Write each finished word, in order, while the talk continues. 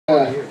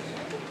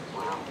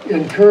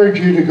encourage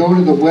you to go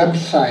to the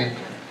website.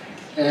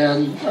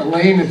 And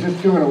Elaine is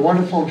just doing a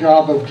wonderful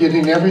job of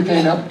getting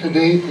everything up to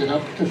date and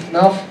up to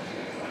snuff.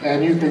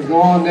 And you can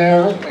go on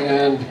there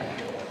and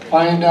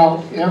find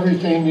out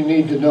everything you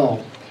need to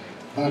know.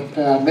 But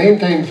main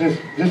things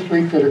this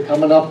week that are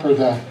coming up are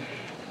the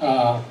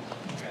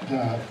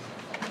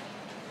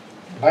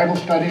Bible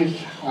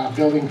studies,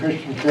 Building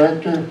Christian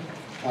Character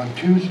on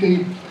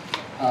Tuesday,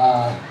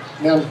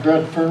 men's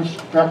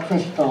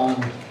breakfast on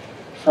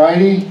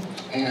Friday,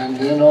 and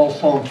then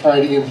also on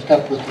Friday in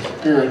Step with the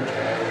Spirit,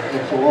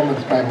 it's a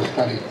woman's Bible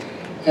study.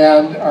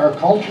 And our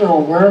cultural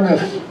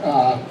awareness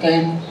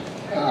thing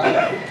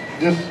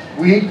this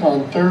week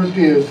on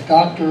Thursday is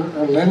Dr.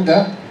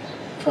 Erlinda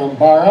from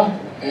Barra,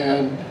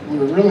 and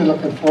we're really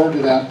looking forward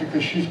to that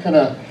because she's going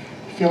to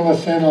fill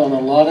us in on a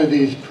lot of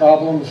these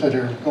problems that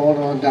are going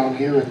on down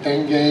here with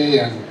dengue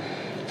and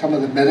some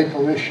of the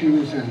medical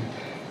issues,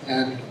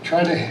 and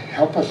try to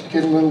help us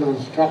get a little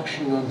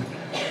instruction on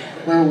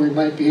where we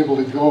might be able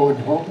to go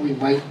and what we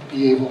might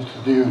be able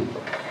to do.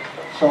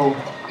 So,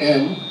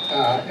 and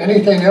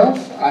anything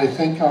else, I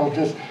think I'll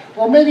just,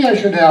 well, maybe I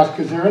should ask,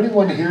 is there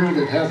anyone here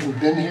that hasn't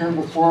been here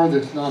before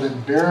that's not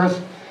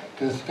embarrassed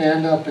to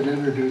stand up and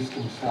introduce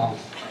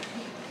themselves?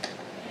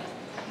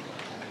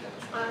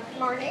 Good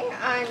morning,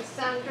 I'm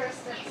Sandra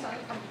Simpson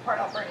from Port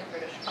Alberni,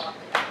 British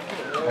Columbia.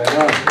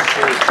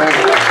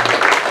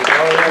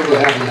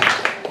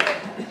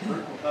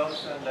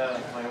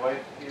 And my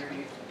wife here,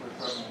 we're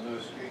from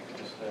Lewis Creek,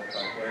 just by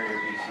Barrier,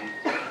 BC.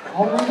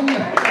 Oh, really?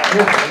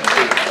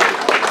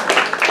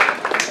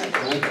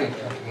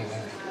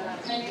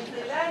 My name's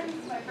Lila.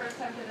 It's my first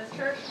time to this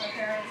church. My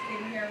parents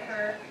came here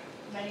for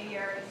many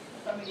years.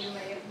 Some of you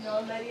may have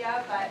known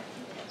Lydia, but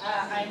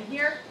I'm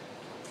here.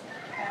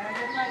 And I'm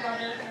with my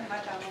daughter and my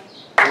family.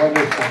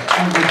 Wonderful.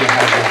 So good to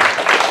have you.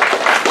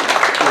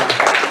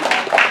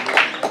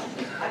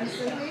 I'm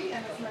Cindy,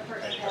 and it's my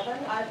first Kevin.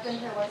 I've been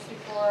here once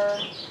before,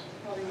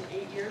 probably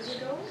 8 years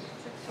ago,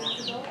 6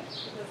 years ago. This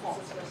is his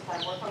first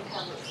time. We're from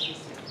Kansas, BC.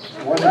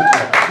 Wonderful.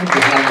 Good to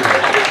have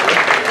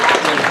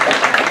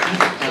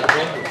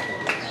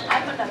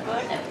I'm in the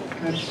good. you.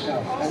 Good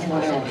stuff.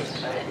 Anyone else?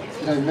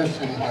 Did I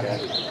miss anybody?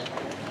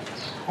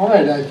 All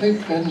right, I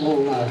think then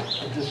we'll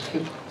just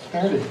get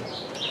started.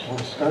 We'll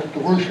start the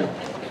worship.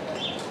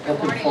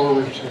 Looking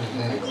forward to the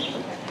day.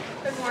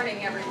 Good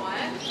morning,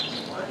 everyone.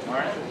 Good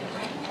morning.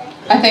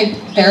 I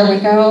think, there we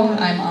go,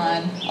 I'm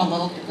on a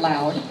little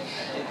loud.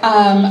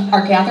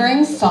 Our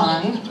gathering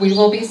song, we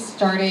will be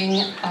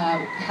starting,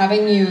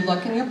 having you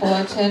look in your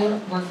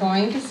bulletin. We're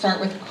going to start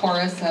with a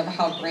chorus of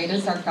How Great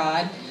Is Our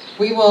God.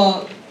 We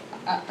will,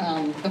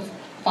 the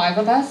 5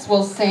 of us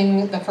will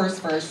sing the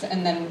first verse,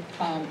 and then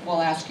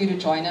we'll ask you to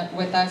join it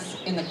with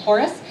us in the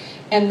chorus.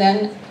 And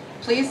then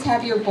please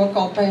have your book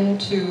open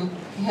to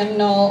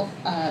hymnal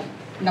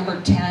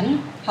number 10,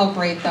 How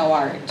Great Thou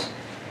Art.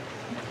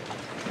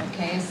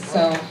 Okay,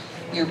 so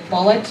your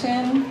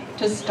bulletin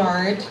to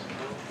start,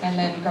 and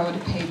then go to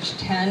page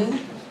 10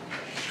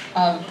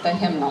 of the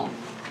hymnal.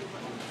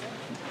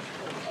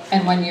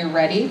 And when you're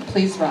ready,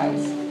 please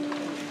rise.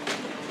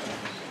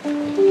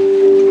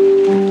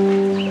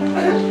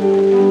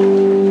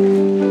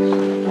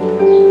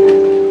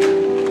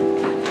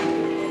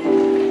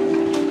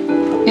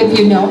 If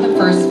you know the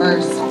first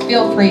verse,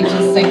 feel free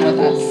to sing with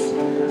us.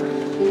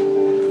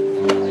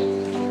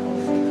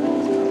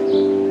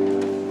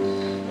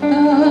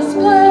 The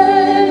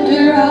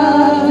splendor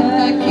of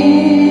the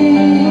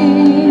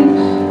King,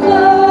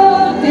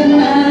 clothed in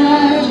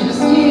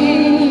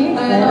majesty,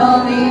 let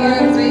all the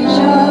earth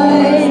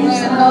rejoice,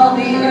 let all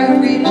the earth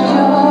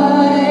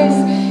rejoice.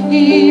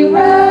 He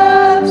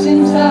wraps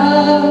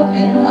himself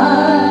in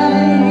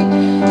light,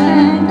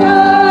 and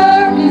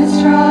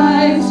darkness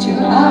tries to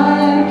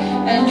hide,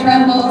 and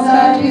trembles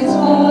at his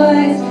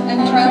voice,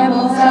 and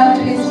trembles at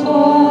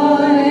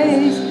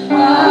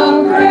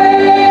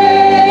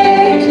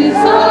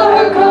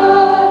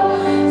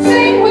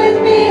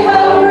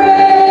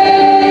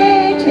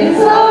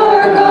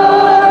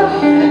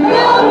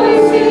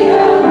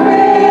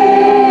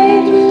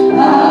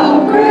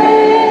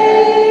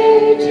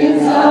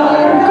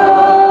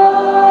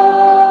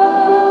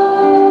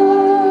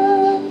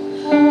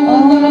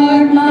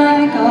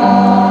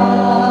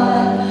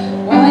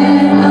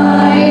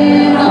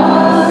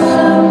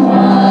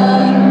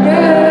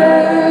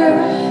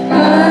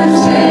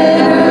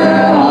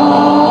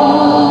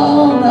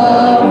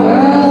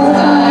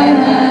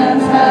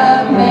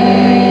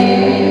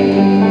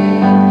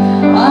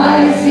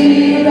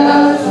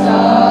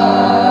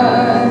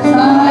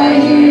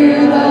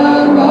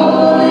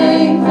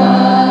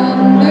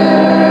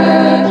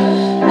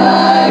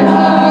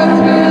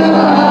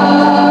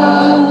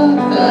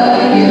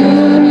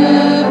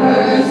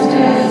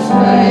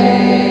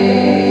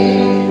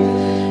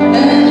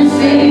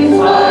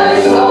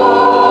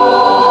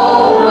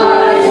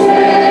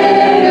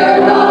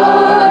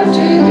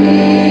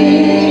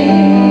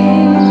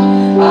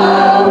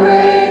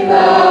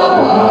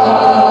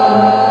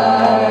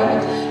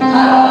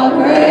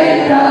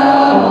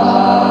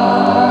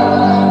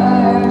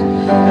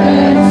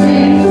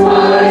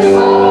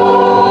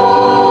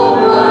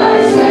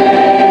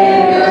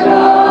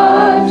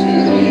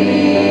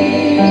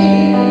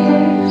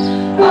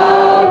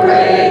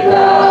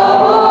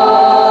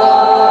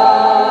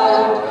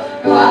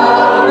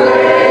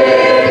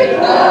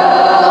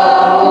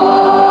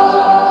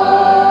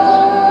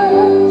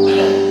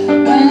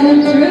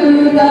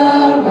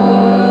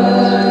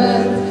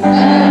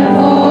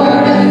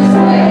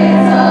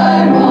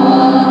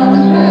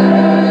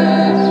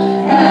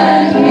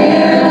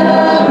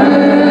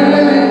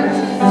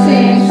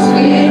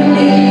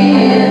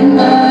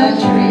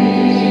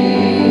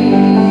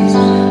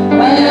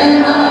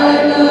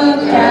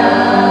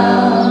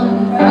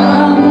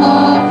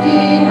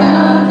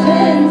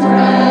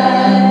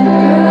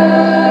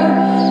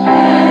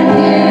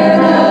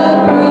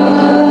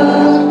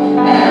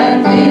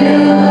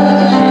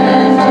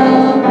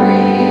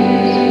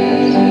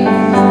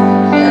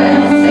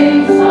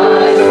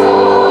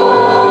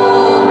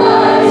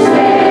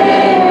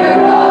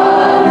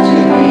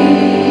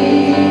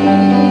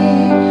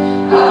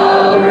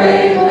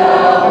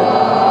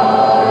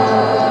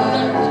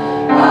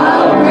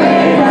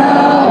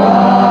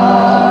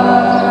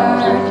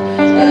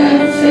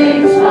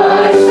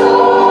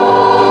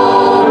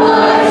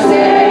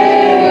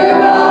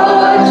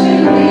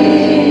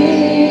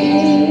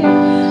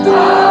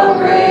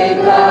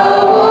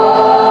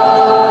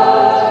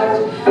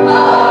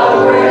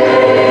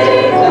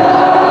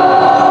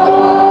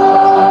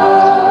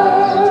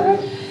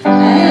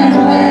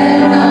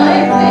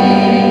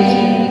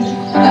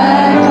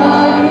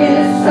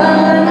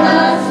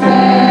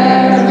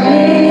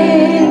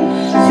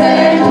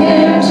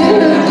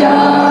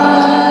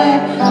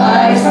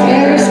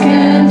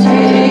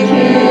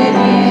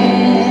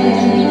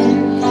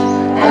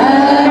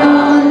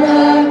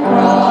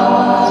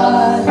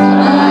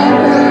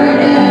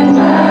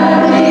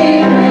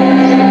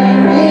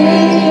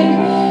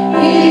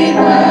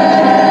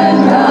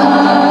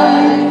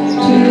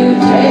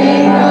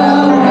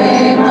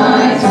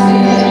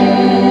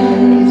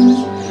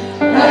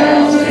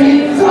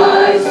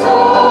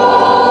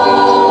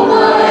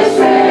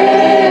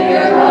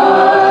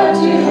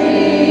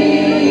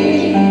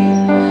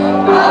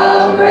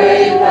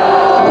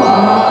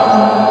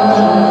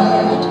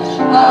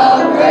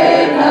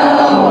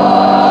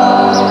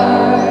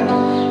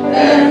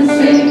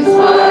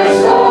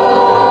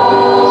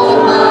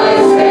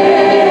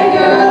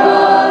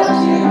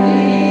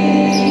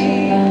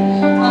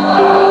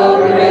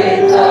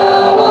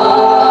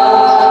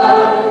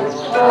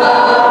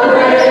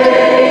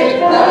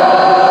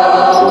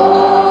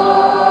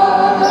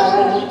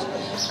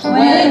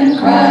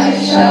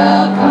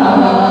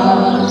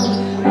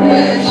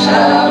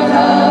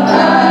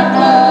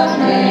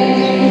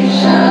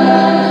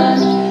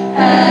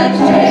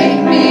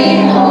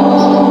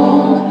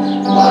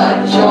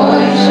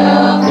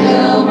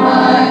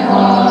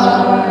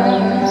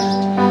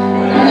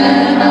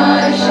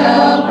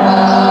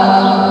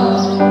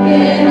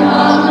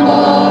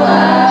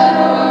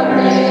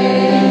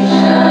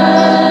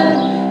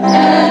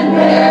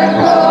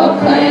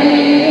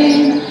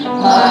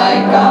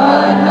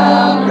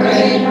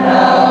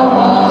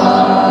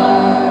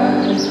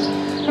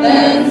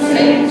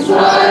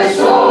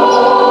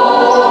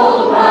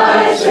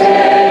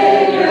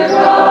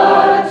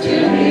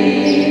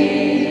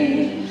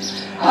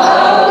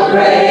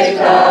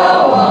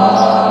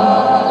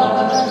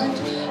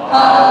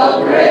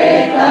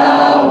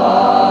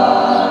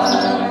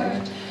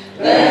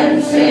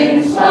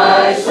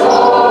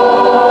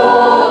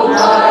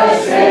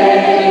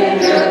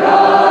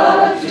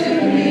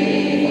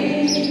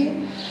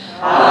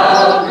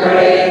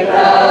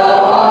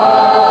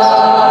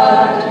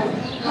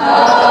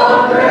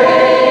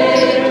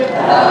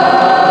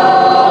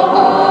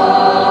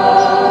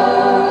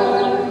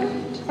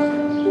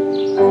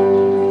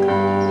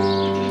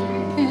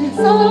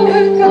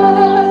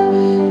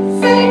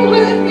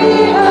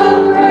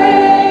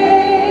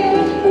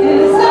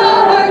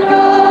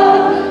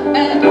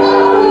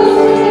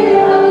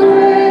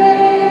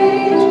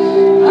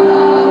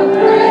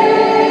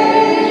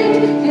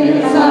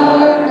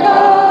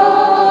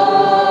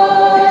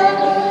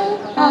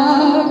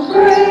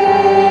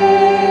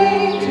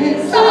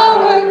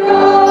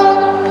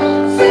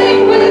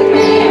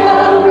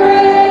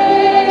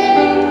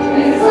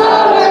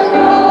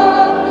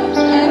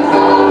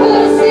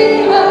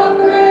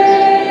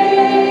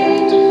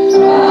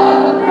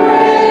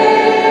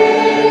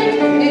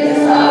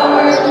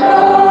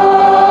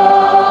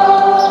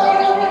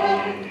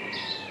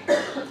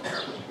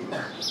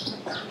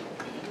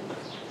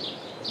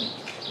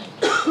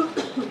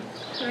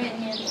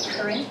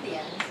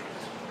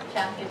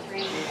chapter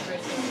 3,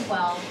 verses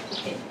 12 to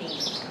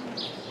 15.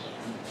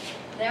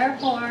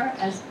 Therefore,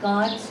 as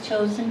God's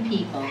chosen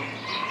people,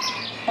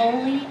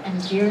 holy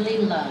and dearly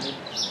loved,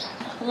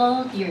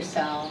 clothe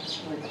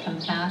yourselves with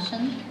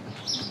compassion,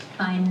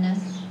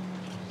 kindness,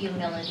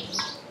 humility,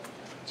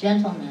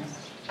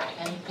 gentleness,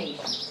 and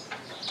patience.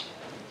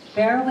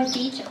 Bear with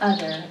each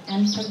other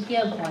and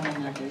forgive one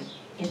another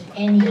if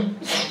any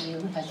of you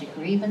has a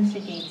grievance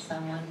against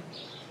someone.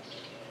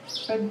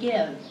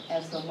 Forgive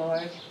as the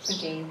Lord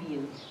forgave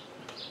you.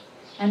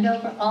 And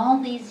over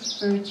all these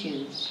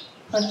virtues,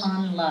 put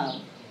on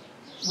love,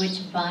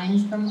 which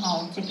binds them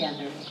all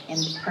together in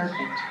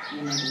perfect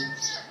unity.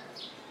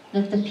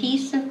 Let the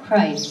peace of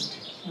Christ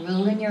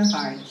rule in your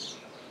hearts,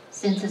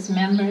 since as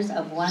members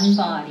of one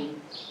body,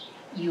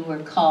 you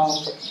were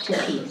called to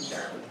peace.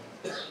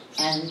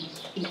 And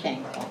be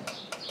thankful.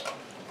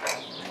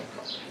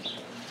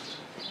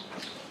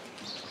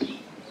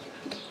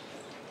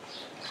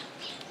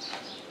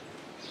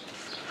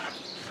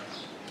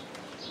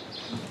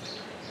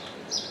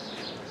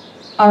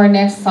 Our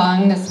next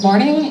song this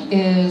morning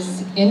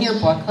is in your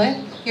booklet,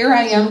 Here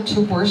I Am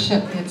to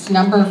Worship. It's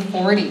number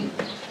 40.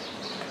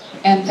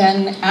 And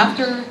then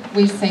after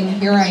we sing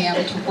Here I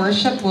Am to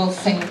Worship, we'll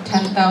sing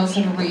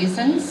 10,000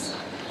 Reasons,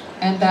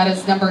 and that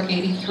is number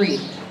 83.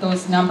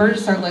 Those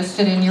numbers are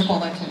listed in your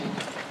bulletin.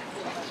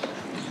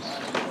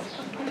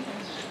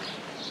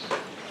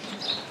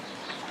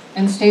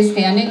 And stay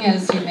standing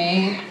as you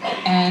may,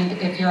 and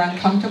if you're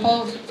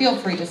uncomfortable, feel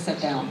free to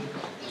sit down.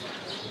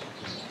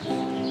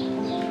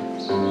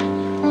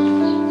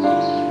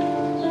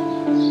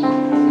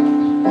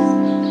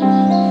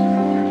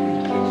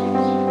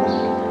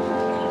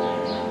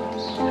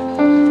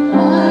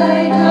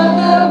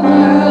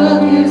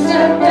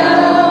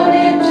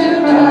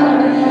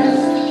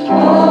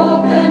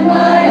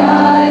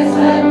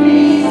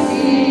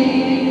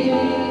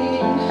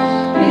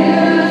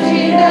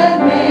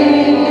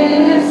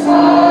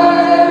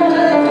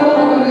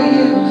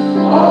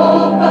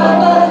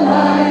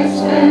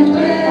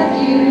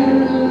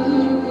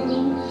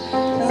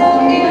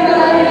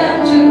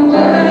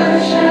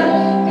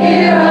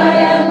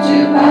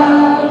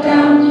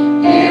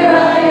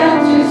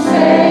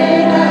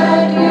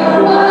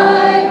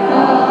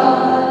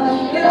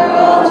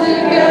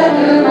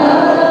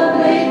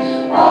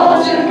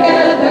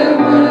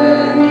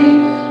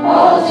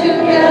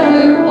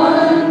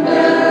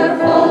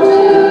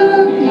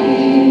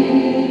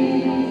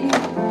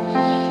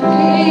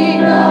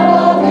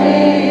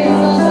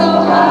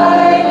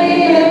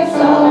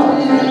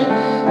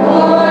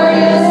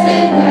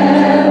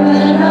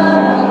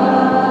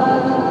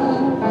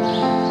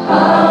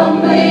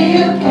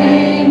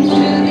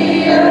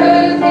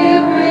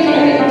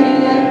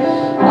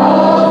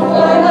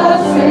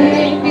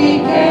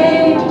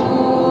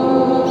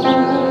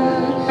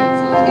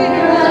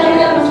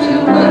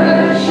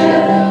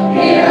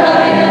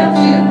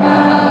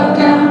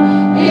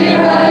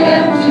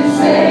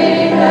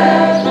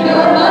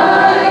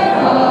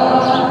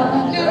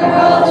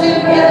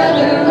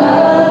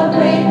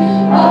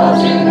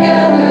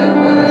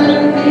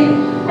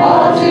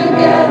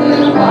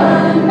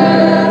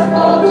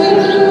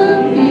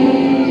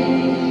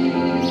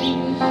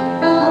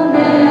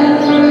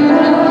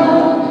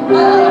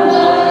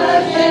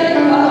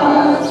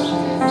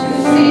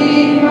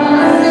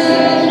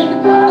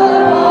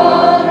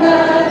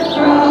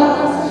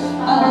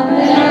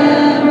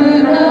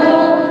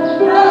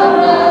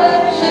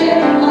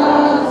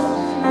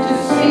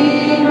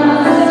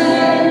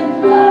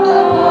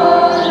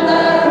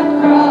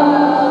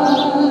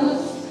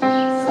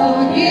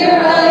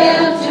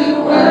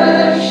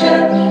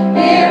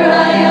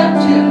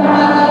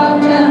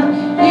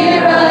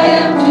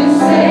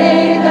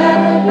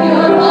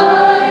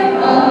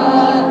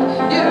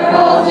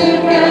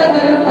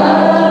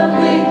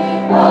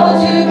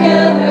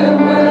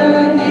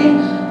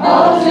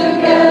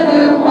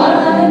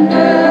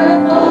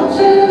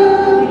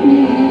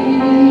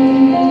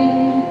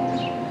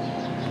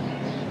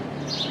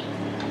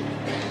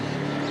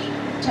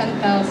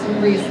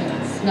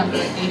 Number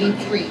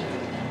 83.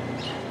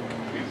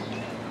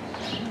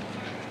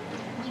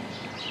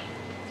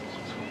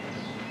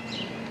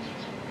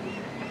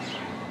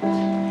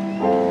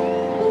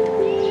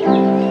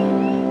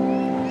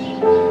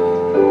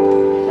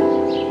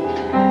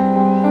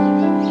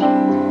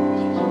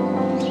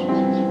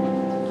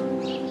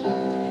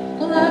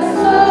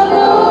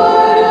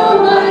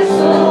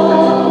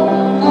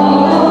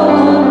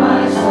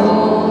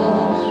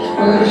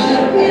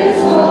 Worship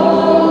His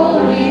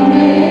holy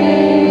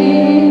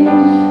name.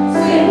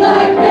 Sing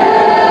like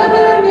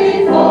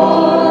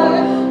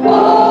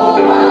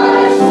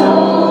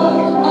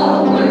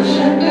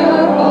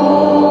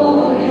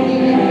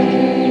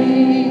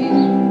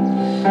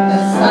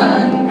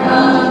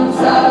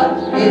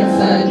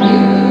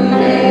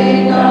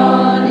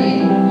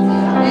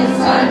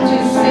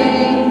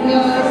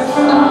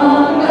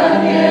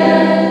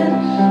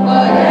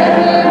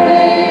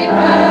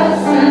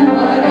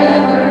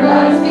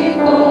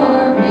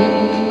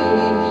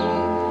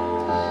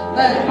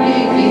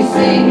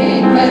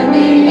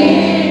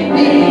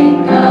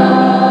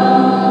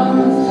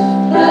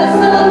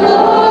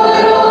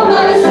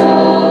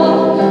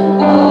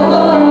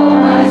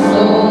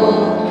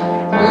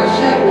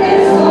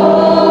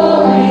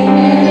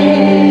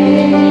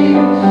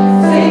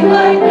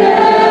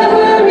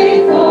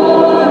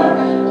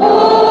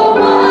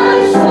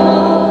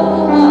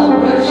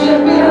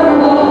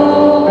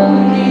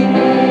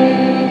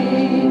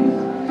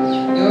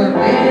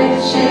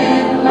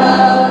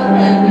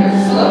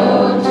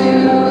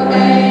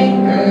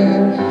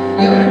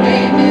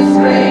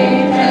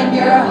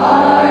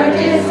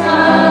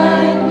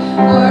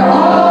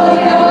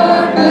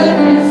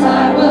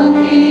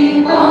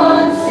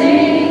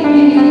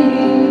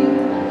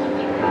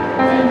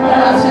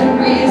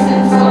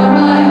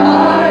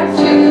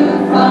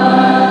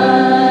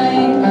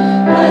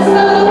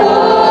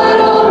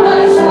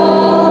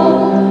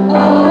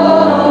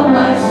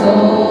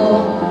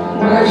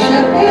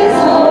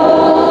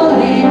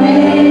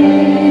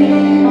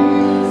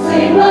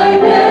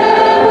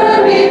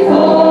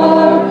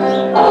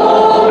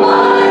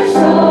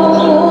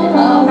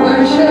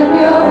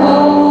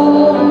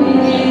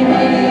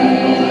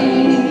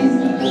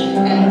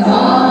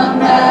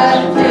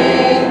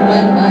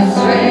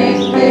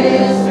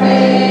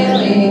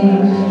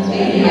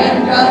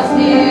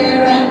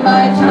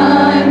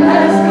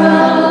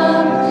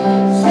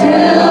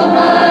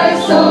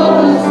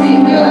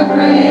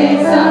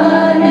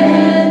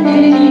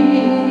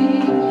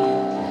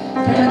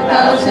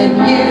and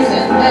years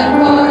and then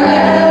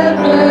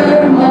forevermore.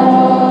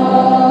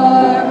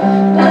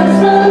 Bless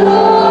the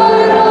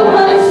Lord, oh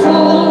my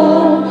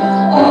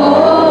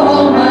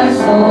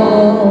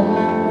soul,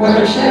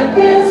 worship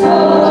His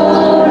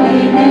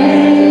holy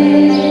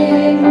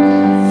name.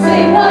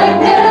 Sing like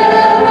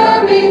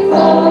never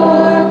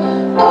before,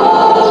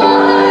 oh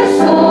my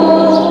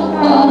soul,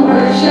 I'll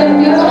worship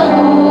Your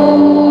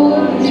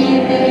holy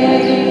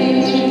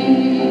name.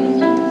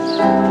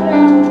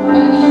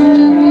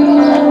 Worship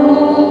Your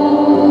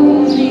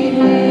holy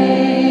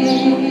name.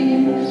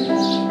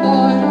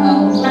 Lord,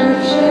 I'll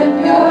worship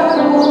Your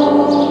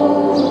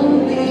holy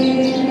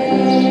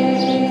name.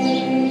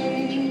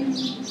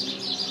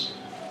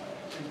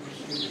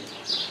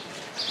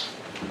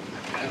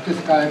 At this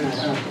time, we'll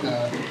have the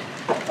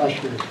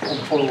ushers come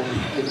forward and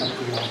take up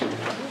the offering.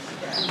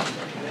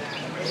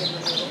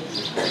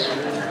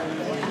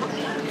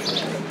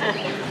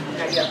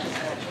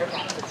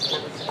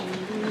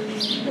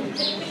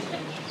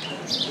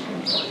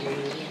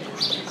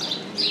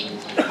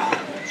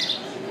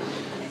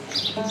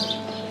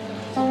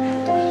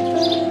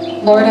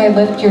 Lord, I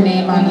lift Your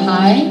name on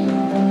high.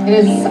 It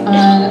is on,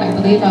 I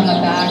believe, on the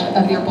back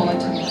of your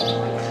bulletin.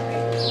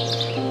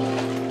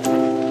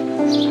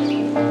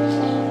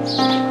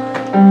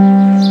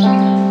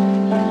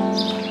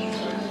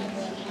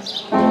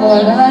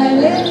 Lord, I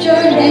lift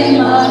Your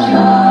name on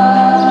high.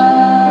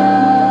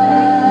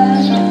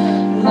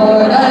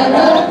 Lord, I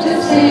love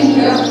to sing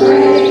Your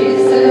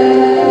praises.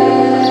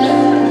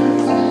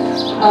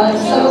 I'm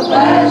so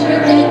glad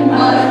You're in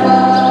my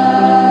life.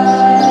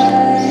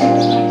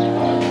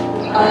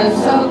 I'm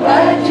so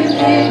glad You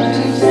came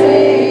to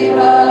save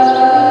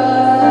us.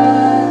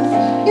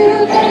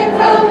 You came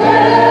from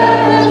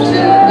heaven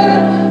to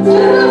earth to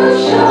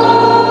show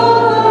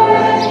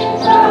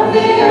from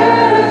the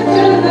earth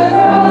to the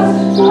cross.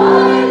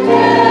 My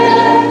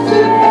debt to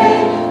pay,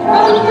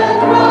 from the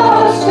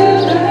cross to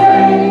the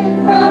grave,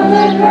 from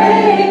the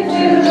grave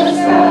to the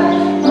sky.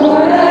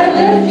 Lord, I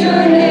lift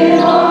Your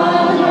name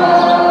on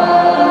high.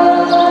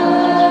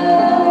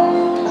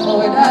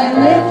 Lord, I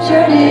lift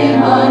Your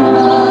name on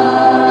high.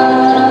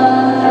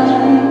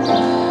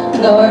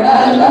 Lord,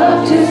 I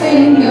love to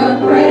sing Your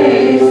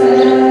praises.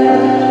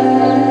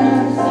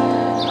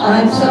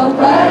 I'm so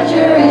glad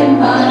You're in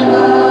my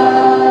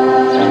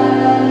life.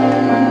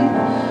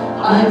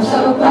 I'm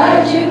so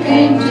glad You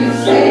came to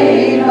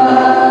save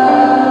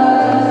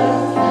us.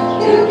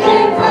 You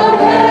came from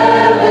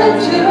heaven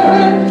to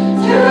earth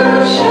to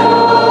show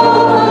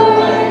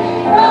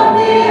from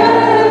the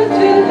earth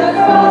to the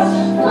cross.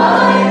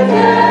 My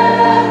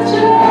debt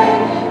to pay,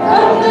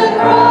 from the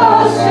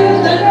cross to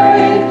the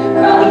grave,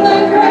 from the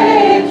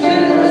grave to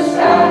the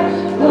sky.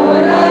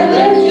 Lord, I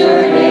lift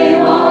Your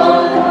name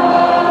on high.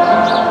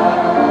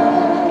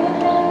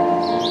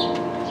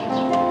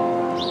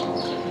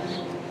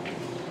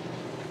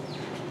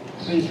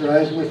 Please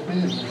rise with me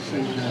and we'll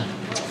sing the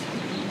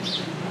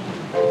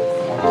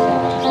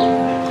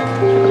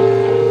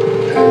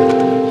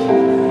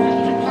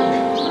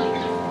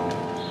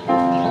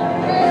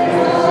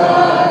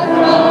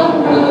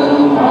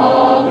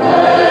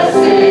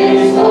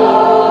Blessings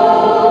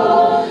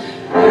flow.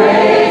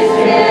 Praise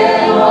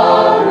Him,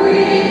 all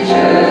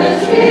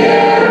creatures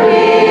here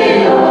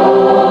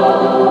below.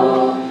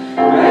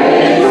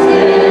 Praise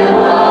Him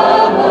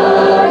above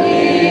the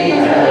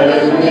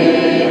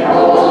heavenly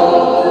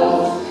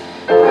hosts.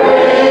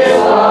 Praise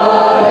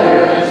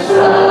Father,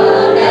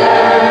 Son,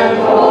 and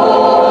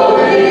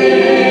Holy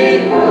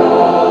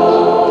Ghost.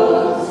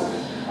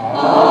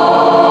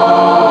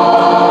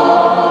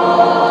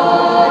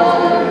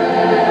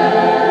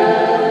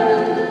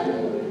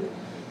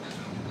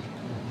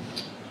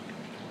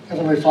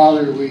 Heavenly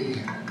Father, we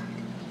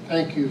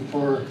thank You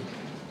for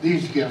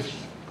these gifts.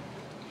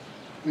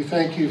 We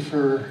thank You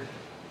for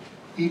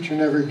each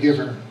and every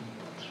giver.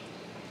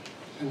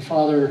 And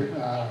Father,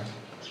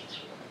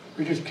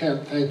 we just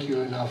can't thank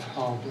You enough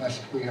how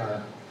blessed we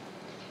are,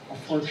 how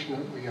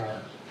fortunate we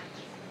are.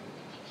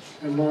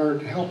 And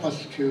Lord, help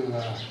us to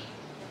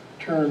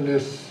turn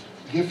this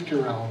gift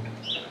around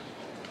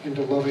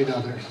into loving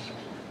others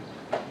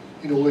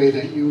in a way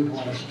that You would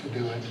want us to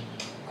do it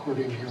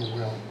according to Your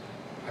will.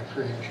 I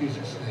pray in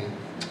Jesus' name.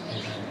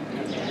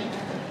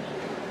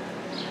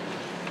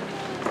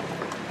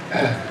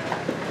 Amen.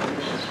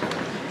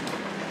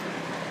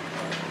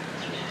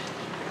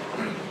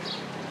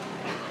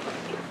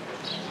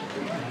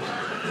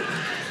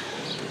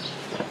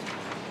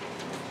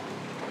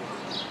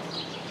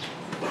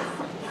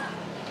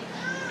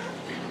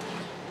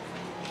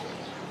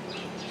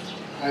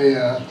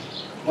 I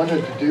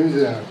wanted to do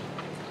the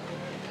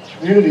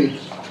community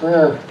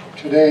prayer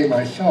today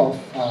myself.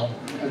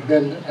 I've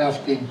been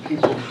asking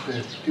people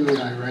to do it,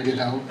 I write it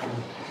out.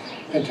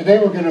 And today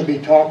we're going to be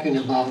talking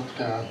about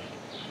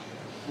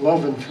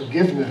love and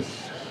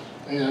forgiveness.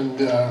 And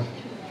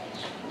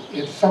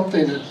it's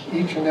something that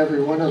each and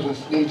every one of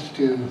us needs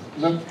to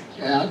look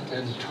at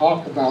and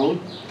talk about.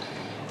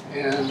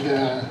 And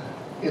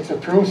it's a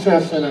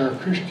process in our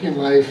Christian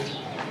life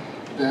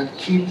that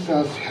keeps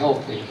us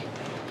healthy,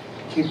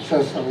 keeps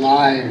us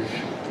alive,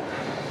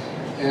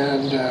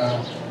 And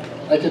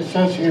like it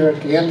says here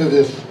at the end of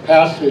this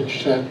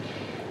passage that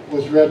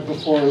was read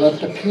before, let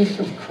the peace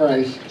of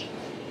Christ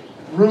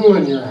rule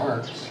in your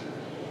hearts,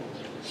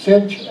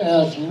 since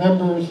as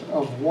members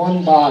of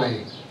one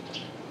body,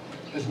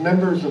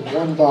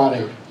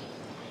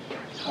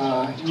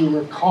 you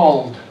were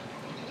called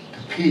to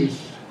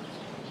peace.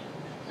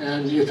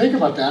 And you think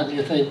about that and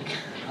you think,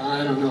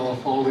 I don't know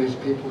if all these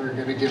people are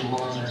going to get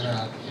along or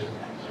not. You know.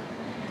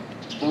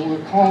 But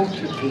we're called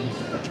to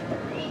peace.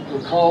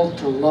 We're called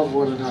to love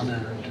one another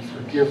and to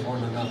forgive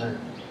one another.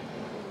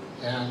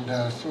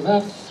 And so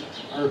that's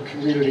our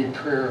community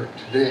prayer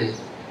today.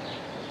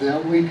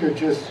 That we could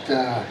just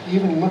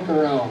even look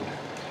around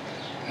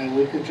and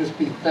we could just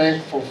be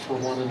thankful for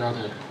one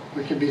another.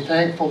 We could be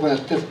thankful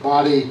that this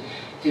body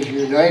is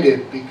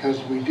united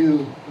because we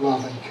do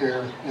love and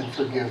care and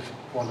forgive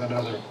one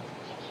another.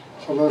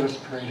 So let us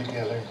pray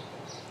together.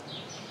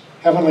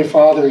 Heavenly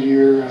Father,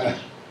 you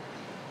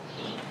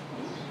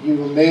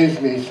amaze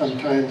me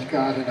sometimes,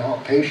 God, in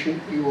how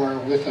patient you are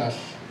with us.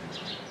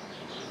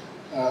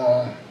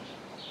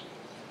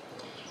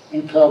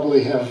 You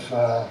probably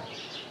have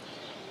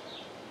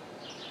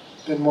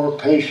been more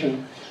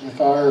patient with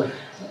our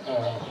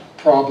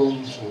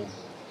problems and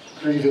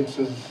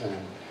grievances and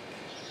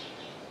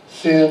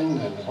sin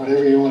and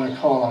whatever you want to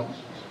call it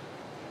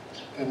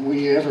than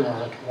we ever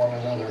are to one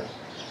another.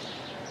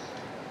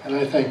 And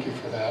I thank you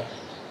for that.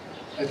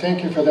 I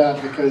thank you for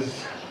that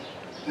because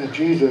that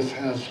Jesus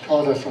has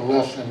taught us a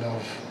lesson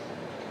of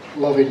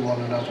loving one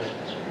another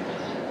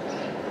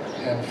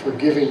and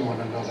forgiving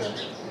one another.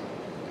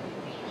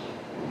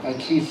 Like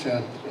he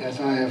said, as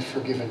I have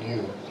forgiven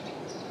you.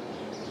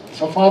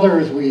 So Father,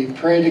 as we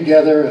pray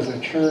together as a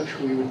church,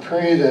 we would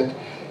pray that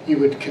you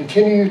would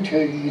continue to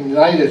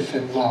unite us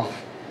in love.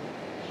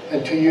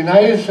 And to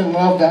unite us in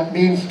love, that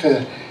means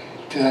to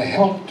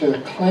help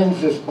to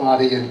cleanse this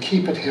body and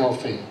keep it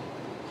healthy.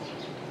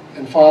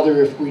 And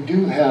Father, if we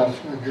do have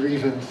a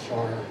grievance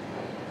or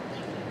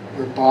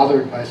we're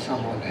bothered by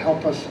someone,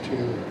 help us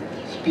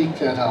to speak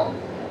that out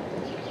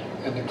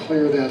and to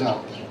clear that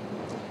up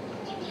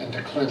and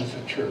to cleanse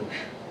the church.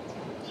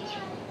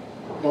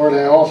 Lord,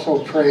 I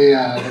also pray,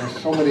 there's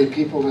so many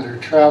people that are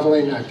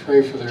traveling. I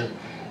pray for their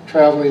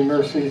traveling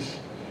mercies.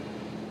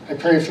 I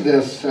pray for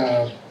this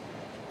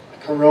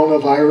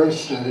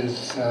coronavirus that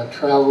is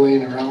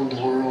traveling around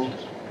the world.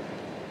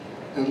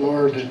 And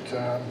Lord,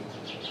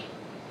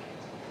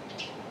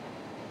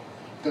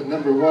 that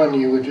number one,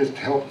 you would just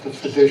help the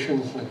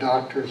physicians and the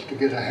doctors to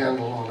get a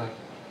handle on it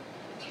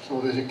so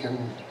that it can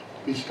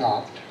be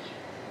stopped,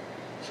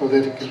 so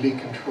that it can be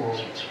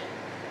controlled,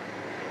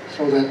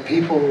 so that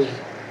people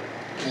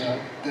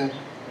that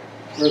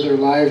where their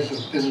lives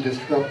have been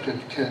disrupted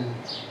can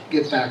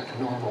get back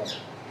to normal.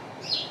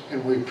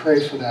 And we pray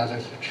for that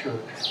as a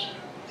church.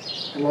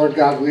 And Lord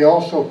God, we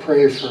also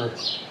pray for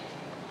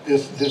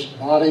this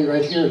body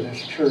right here,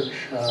 this church.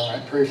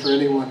 I pray for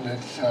anyone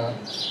that's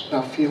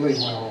not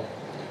feeling well,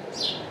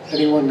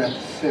 anyone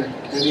that's sick,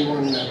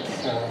 anyone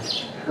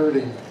that's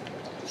hurting,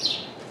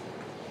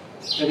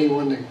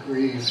 anyone that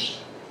grieves,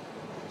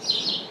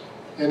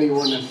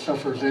 anyone that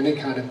suffers any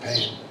kind of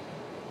pain.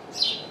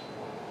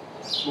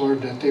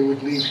 Lord, that they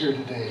would leave here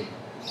today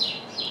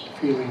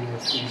feeling your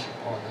peace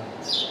upon them.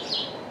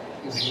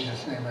 In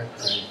Jesus' name I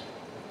pray.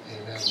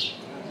 Amen.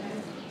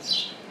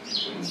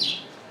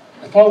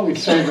 I thought we'd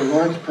say the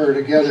Lord's Prayer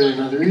together,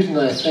 and the reason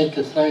I think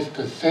it's nice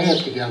to say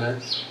it together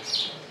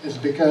is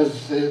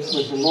because it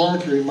was the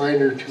Lord's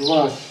reminder to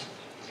us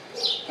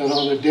that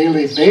on a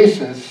daily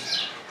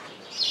basis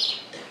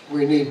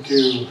we need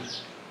to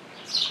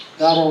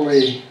not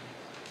only,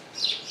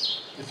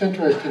 it's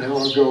interesting how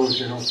it goes,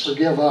 you know,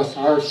 forgive us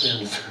our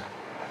sins.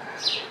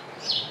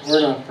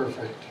 We're not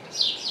perfect.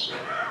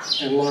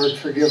 And Lord,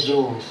 forgive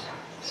those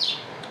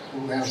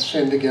who have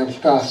sinned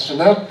against us. And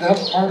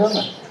that's part of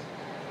it.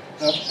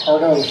 That's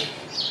part of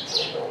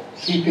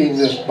keeping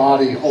this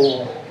body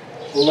whole.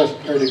 So let's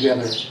pray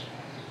together.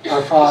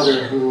 Our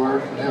Father, who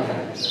art in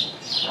heaven,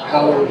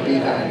 hallowed be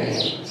thy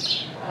name.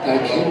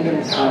 Thy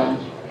kingdom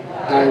come,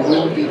 thy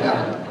will be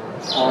done,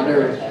 on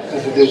earth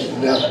as it is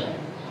in heaven.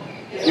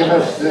 Give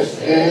us this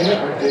day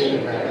our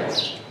daily bread,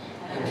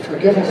 and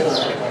forgive us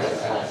our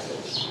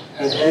trespasses,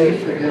 as we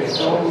forgive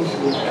those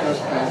who have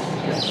trespassed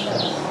against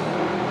us.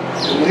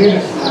 And lead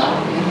us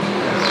not into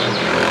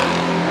temptation,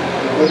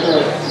 but deliver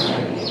us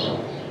from evil.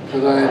 For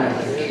thine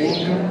is the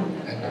kingdom,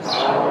 and the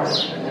power,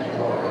 and the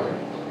glory,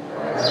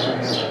 forever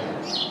and ever.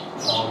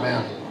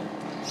 Amen.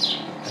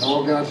 And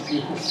all God's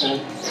people said,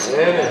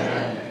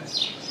 Amen.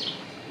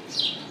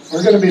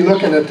 We're going to be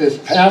looking at this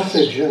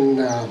passage in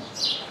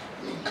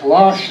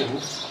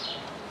Colossians,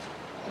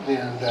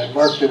 and I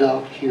marked it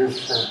out here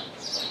for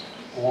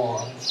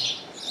Juan.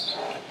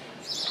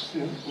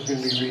 We're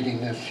going to be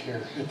reading this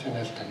here. It's in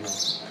Espanol.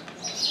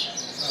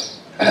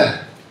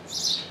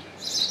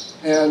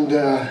 And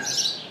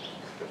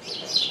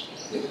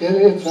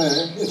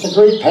it's a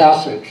great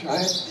passage.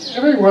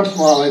 Every once in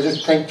a while I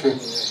just think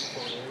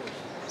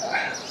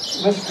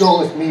let's go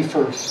with me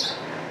first.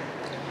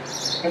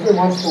 Every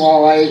once in a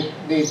while I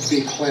need to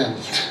be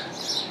cleansed.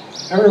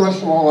 every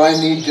once in a while I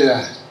need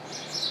to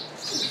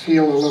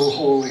feel a little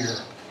holier.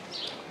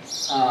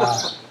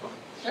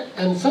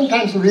 And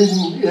sometimes the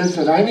reason is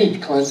that I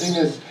need cleansing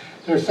is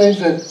there are things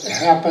that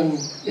happen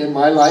in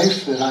my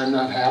life that I'm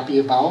not happy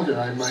about or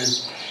I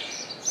might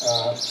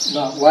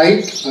not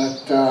like,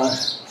 but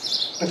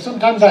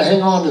sometimes I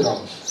hang on to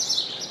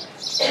those.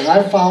 And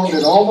I've found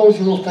that all those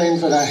little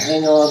things that I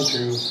hang on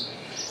to,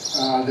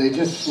 they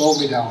just slow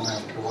me down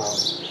after a while.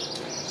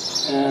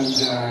 And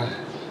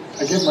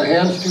I get my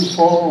hands too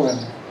full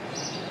and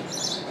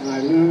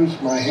I lose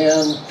my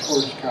hand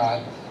towards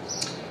God.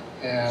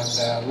 And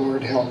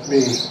Lord, help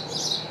me.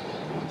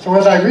 So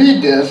as I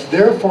read this,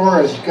 therefore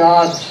as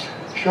God's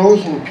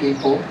chosen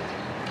people,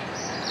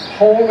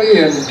 holy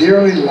and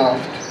dearly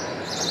loved,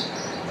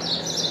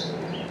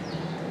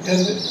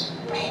 and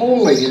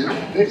holy,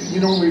 you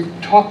know, we've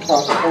talked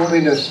about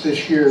holiness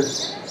this year,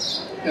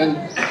 and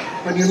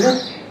when you look,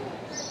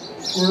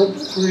 where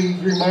he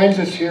reminds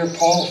us here,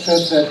 Paul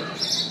says that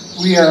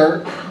we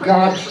are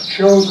God's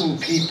chosen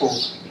people.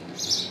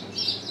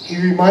 He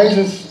reminds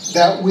us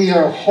that we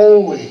are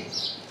holy.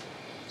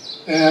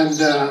 And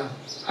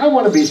I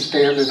want to be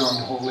standing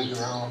on holy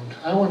ground.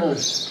 I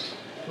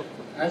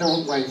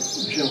don't like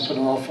jumping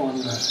off in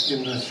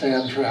the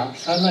sand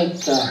traps. I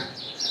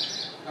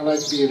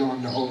like being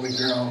on the holy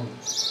ground.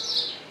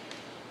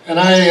 And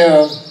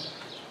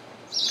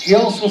he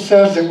also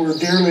says that we're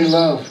dearly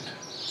loved.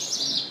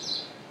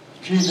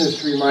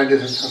 Jesus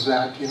reminded us of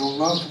that. You know,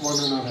 love one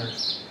another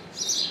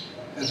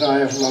as I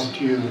have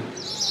loved you.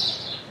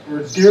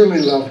 We're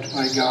dearly loved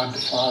by God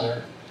the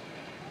Father.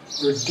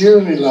 We're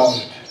dearly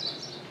loved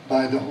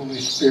by the Holy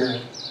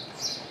Spirit.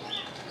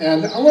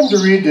 And I wanted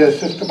to read this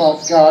just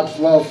about God's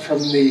love from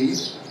the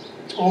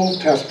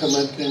Old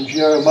Testament in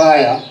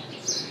Jeremiah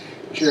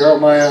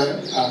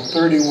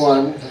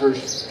 31,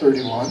 verse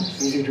 31.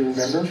 It's easy to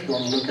remember if you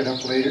want to look it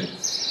up later.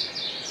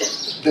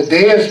 The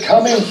day is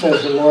coming,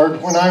 says the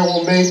Lord, when I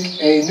will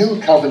make a new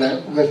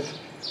covenant with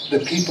the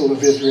people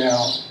of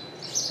Israel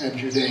and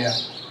Judea.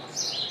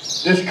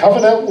 This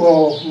covenant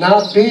will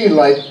not be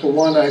like the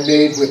one I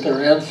made with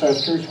their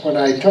ancestors when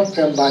I took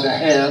them by the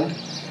hand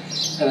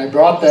and I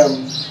brought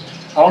them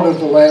out of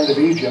the land of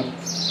Egypt.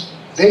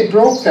 They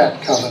broke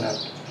that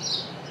covenant.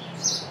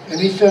 And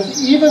he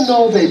says, even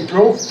though they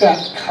broke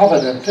that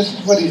covenant, this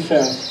is what he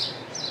says,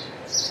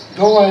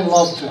 though I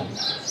loved them,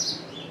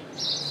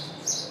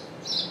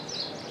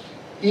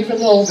 even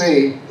though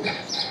they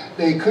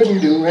couldn't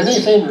do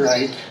anything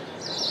right,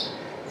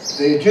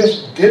 they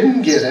just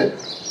didn't get it,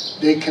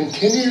 they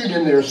continued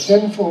in their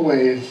sinful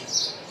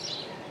ways,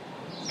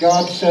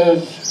 God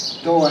says,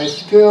 though I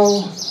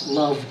still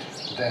loved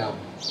them,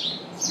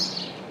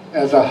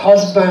 as a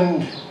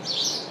husband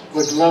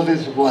would love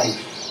his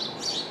wife,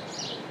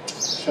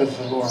 says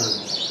the Lord.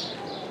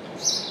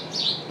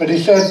 But he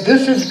said,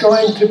 this is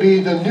going to be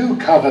the new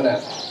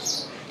covenant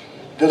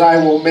that I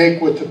will make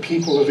with the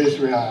people of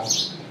Israel.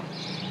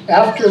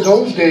 After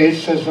those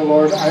days, says the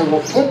Lord, I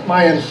will put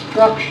my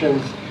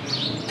instructions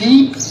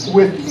deep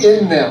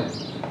within them.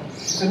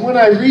 And when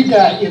I read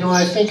that, you know,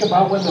 I think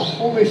about when the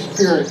Holy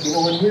Spirit, you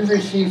know, when we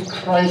receive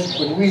Christ,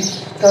 when we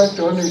start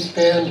to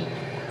understand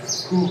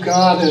who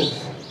God is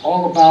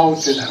all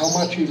about and how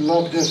much he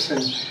loved us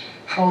and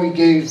how he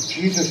gave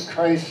Jesus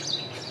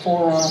Christ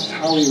for us,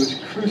 how he was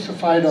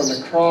crucified on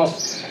the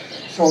cross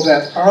so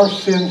that our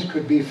sins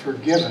could be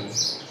forgiven.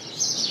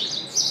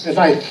 As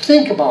I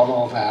think about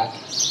all that,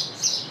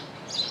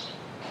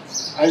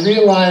 I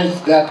realize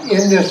that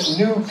in this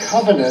new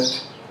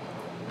covenant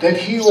that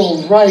he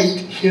will write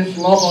his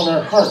love on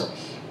our hearts.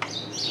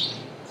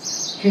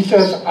 He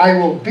says, I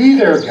will be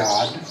their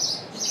God,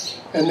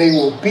 and they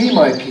will be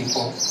my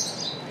people,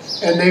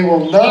 and they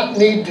will not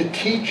need to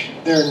teach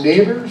their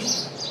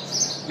neighbors,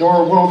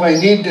 nor will they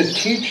need to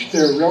teach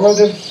their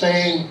relatives,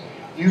 saying,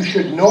 you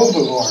should know the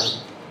Lord.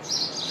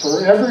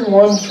 For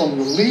everyone from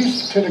the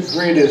least to the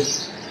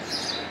greatest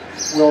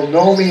will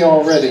know me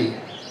already,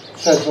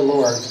 says the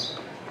Lord.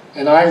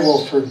 And I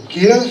will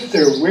forgive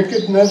their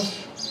wickedness,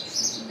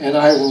 and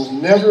I will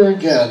never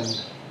again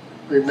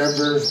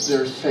remember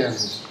their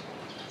sins.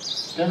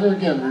 Never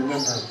again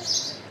remember.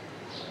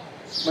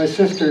 My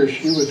sister,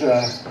 she was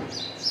a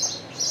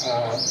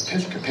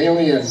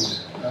Episcopalian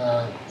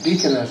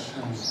deaconess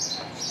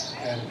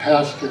and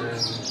pastor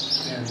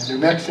in New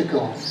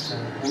Mexico for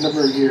a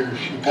number of years.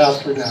 She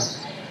pastored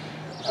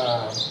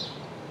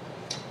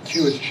she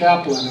was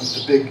chaplain of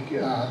the big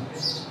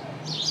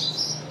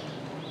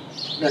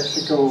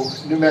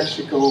New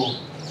Mexico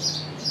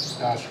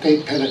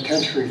state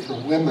penitentiary for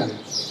women,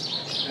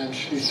 and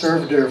she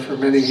served there for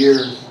many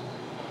years.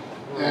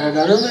 And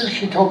I remember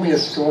she told me a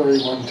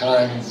story one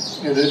time,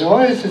 and it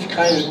always is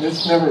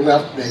this never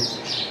left me.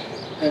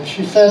 And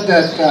she said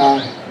that,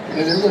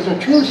 and it was a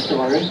true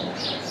story,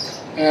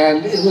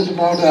 and it was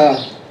about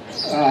a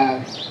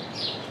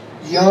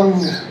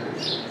young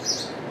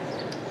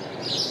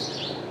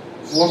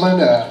woman.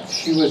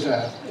 She was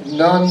a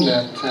nun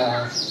that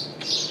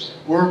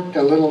worked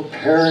a little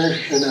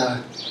parish in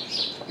a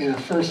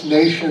First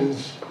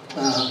Nations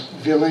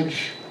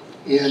village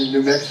in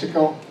New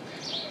Mexico.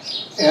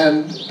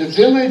 And the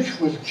village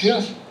was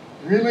just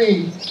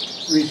really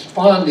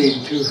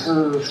responding to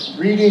her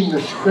reading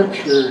the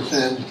scriptures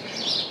and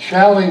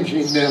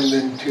challenging them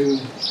into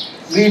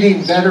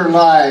leading better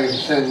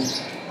lives,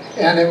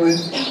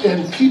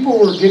 and people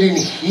were getting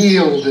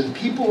healed, and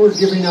people were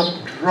giving up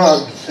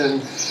drugs,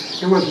 and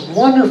it was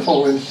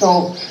wonderful. And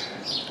so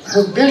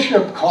her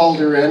bishop called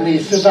her in, and he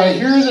said, "I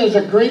hear there's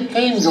a great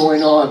thing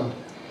going on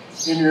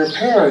in your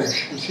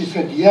parish." And she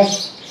said,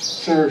 "Yes,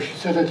 sir." She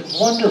said, "It's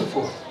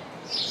wonderful."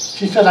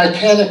 She said, "I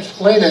can't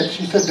explain it."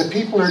 She said, "The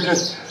people are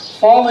just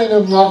falling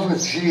in love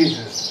with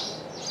Jesus."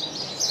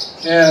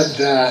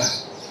 And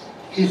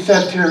he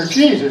said to her,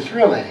 "Jesus,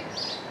 really?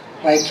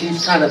 Like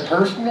he's kind of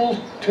personal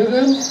to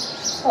them?"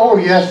 "Oh,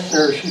 yes,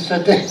 sir." She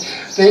said,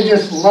 they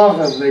just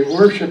love him. They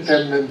worship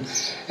him,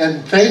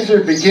 and things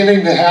are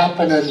beginning to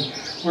happen, and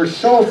we're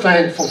so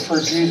thankful for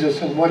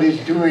Jesus and what he's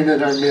doing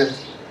in our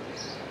midst.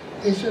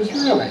 He says,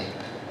 "Really?"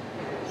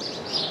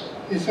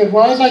 He said,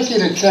 "Well, I'd like you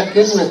to check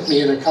in with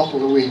me in a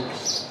couple of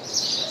weeks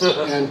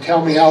and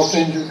tell me how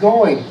things are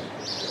going."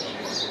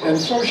 And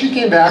so she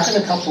came back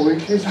in a couple of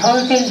weeks. She said, "How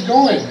are things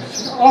going?" I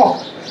said,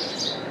 "Oh,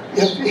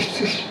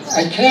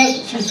 I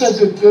can't." She said,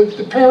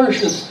 the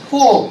parish is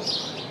full.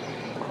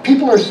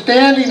 People are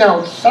standing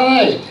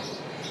outside.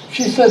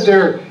 She said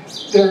they're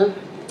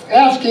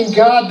asking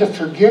God to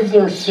forgive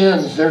their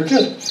sins. They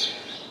just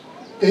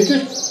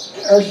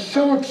are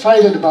so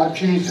excited about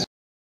Jesus.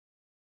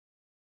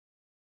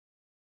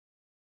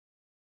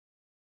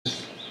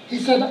 He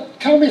said,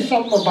 "Tell me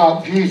something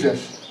about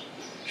Jesus."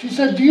 She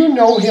said, "Do you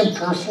know him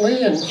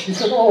personally?" And she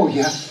said, "Oh,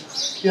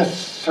 yes. Yes,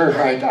 sir.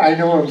 I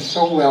know him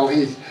so well.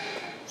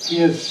 He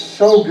is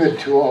so good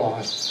to all of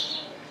us."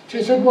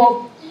 She said,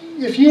 "Well,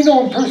 if you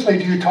know him personally,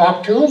 do you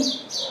talk to him?"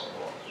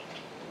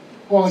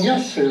 "Well,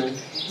 yes, sir."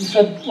 He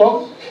said,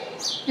 "Well,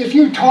 if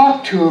you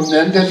talk to him,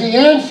 then does he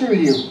answer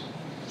you?"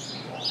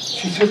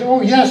 She said,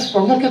 "Oh, yes.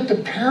 Well, look at the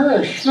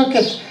parish.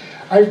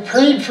 I've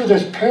prayed for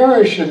this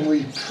parish, and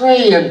we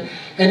pray,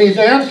 and he's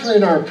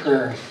answering our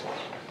prayers."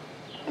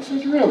 I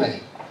said,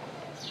 "Really?" I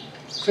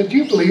said, "Do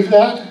you believe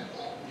that?"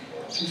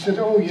 She said,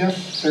 "Oh, yes,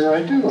 sir,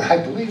 I do. I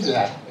believe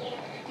that."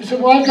 He said,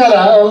 "Well, I've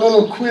got a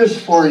little quiz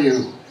for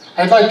you.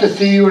 I'd like to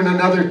see you in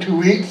another 2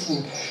 weeks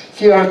and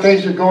see how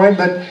things are going,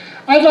 but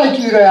I'd like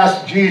you to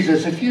ask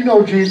Jesus, if you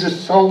know Jesus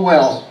so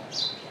well,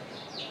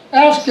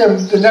 ask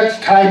him the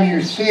next time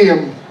you see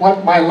him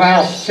what my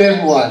last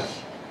sin was."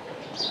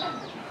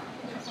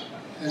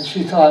 And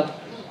she thought,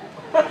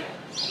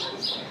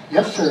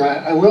 "Yes,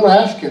 sir, I will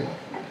ask him."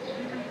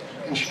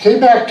 And she came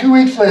back 2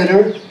 weeks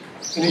later,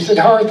 and he said,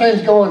 "How are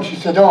things going?" She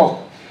said, "Oh,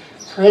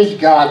 praise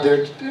God,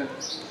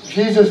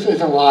 Jesus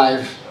is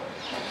alive."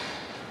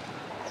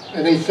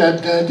 And he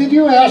said, "Did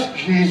you ask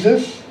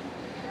Jesus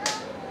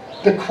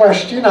the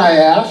question I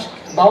asked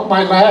about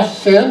my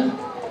last sin?"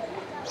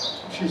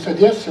 She said,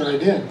 "Yes, sir, I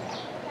did."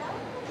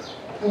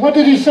 "And what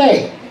did he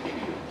say?"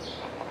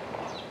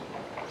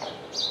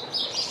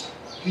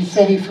 He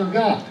said he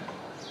forgot.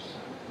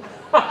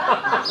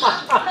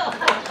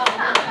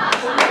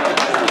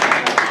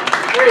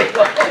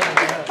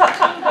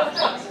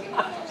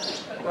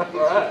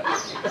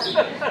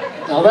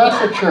 Now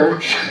that's a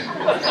church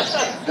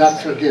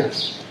that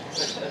forgives.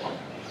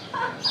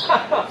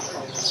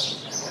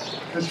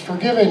 Because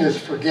forgiving is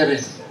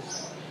forgetting.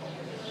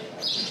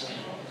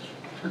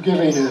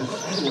 Forgiving is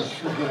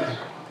forgetting.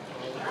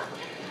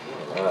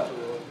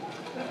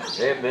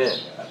 Amen.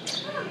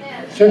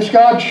 Since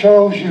God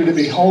chose you to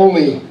be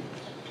holy,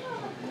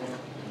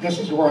 this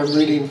is where I'm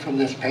reading from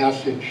this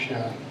passage,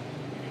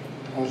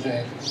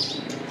 Hosea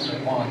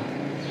 1.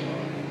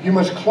 "You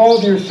must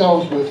clothe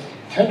yourselves with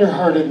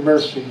tender-hearted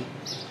mercy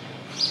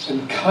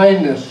and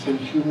kindness and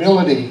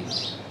humility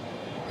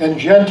and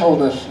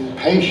gentleness and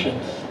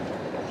patience.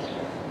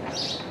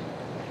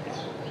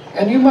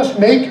 And you must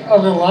make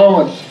an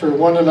allowance for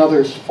one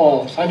another's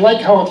faults." I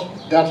like how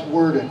that's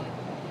worded.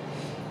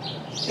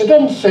 It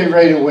doesn't say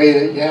right away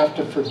that you have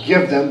to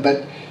forgive them,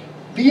 but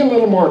be a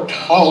little more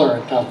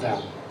tolerant of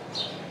them.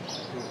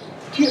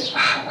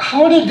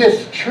 How did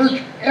this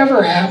church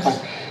ever happen?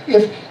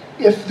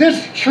 If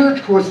this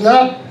church was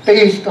not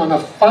based on a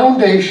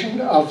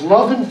foundation of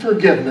love and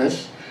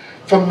forgiveness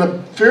from the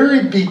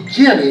very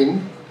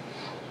beginning,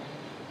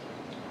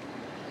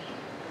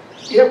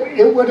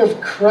 it would have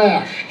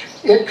crashed.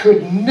 It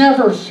could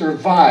never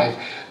survive.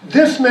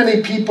 This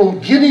many people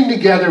getting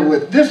together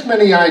with this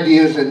many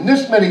ideas and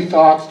this many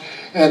thoughts,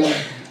 and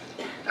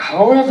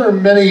however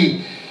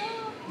many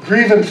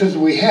grievances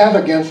we have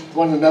against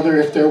one another,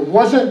 if there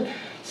wasn't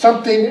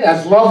something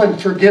as love and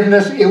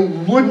forgiveness, it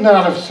would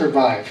not have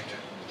survived.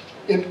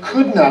 It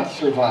could not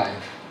survive.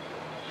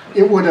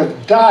 It would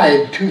have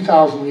died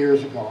 2,000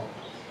 years ago.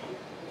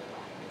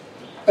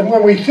 And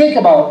when we think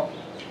about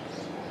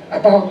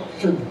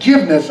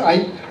forgiveness,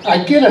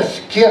 I did a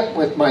skit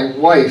with my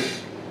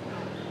wife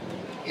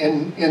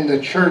in the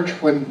church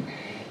when,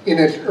 in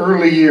its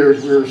early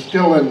years, we were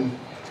still in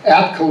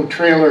Atco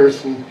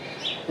trailers, and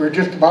we were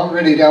just about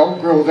ready to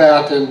outgrow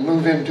that and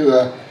move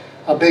into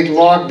a big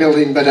log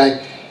building, but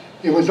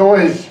it was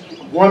always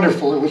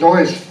wonderful. It was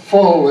always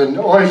full and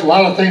always a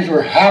lot of things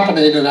were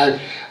happening, and I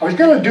was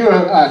going to do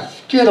a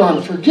skit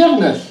on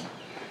forgiveness,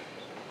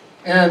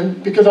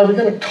 and because I was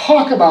going to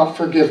talk about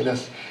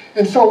forgiveness.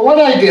 And so what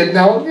I did,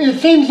 now it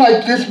seems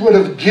like this would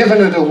have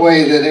given it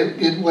away that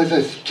it was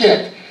a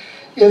skit,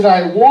 is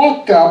I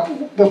walked up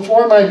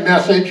before my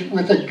message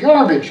with a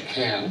garbage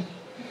can,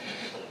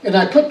 and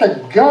I put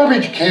the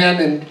garbage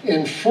can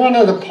in front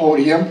of the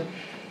podium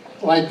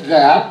like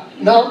that.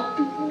 Now,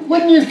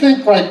 wouldn't you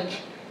think, like,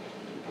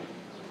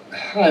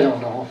 I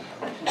don't know.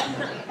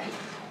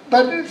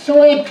 But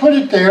so I put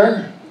it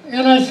there,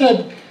 and I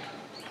said,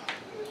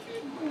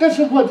 this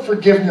is what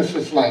forgiveness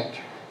is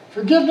like.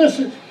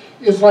 Forgiveness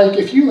is like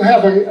if you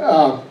have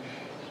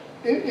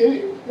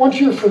once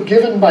you're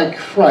forgiven by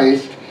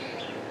Christ,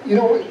 you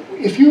know,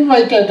 if you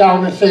write that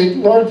down and say,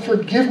 Lord,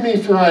 forgive me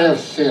for I have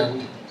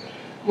sinned.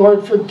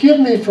 Lord, forgive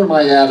me for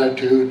my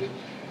attitude.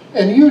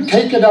 And you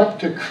take it up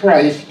to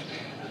Christ,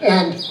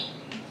 and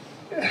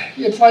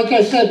it's like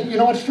I said, you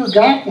know, it's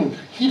forgotten.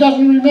 He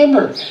doesn't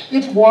remember.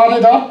 It's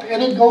wadded up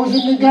and it goes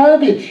in the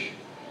garbage.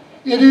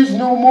 It is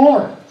no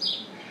more.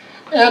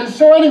 And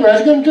so anyway, I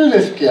was going to do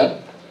this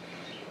skit.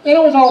 And it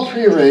was all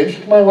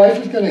prearranged. My wife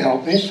was going to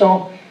help me.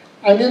 So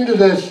I'm into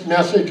this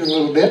message a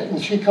little bit,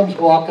 and she comes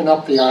walking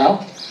up the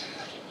aisle.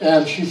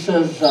 And she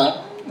says,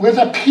 with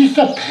a piece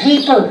of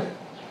paper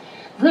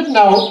written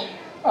out,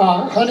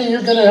 honey,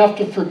 you're going to have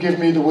to forgive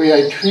me the way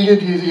I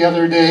treated you the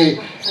other day.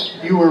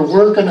 You were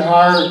working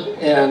hard,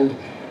 and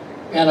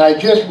I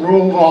just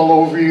rolled all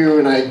over you,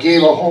 and I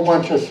gave a whole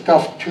bunch of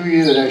stuff to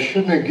you that I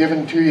shouldn't have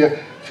given to you.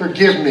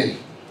 Forgive me.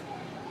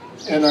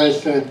 And I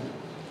said,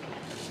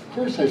 of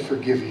course I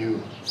forgive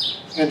you.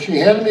 And she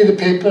handed me the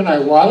paper, and I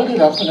wadded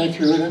it up, and I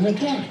threw it in the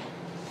can.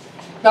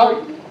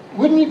 Now,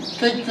 wouldn't you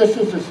think this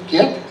is a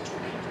skit?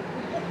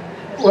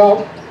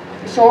 Well,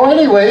 so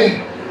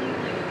anyway,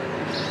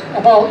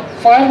 about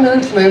 5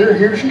 minutes later,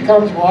 here she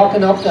comes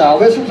walking up the aisle.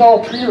 This was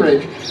all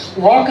prearranged.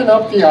 Walking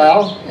up the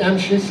aisle, and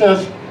she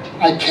says,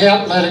 I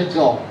can't let it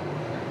go.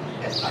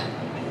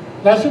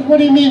 And I said, what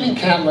do you mean you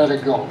can't let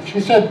it go? She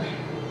said,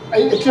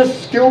 it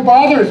just still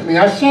bothers me.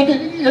 I said,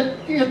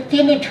 it's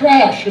in the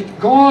trash. It's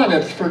gone.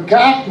 It's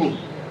forgotten.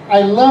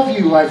 I love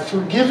you. I've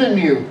forgiven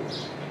you.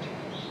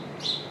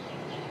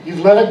 You've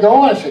let it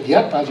go? I said,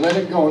 yep, I've let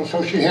it go. And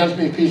so she hands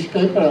me a piece of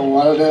paper, and I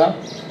wadded it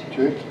up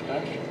to the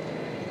trash.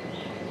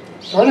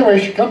 So anyway,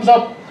 she comes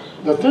up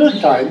the third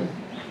time,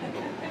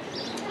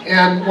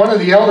 and one of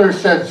the elders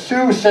said,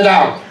 Sue, sit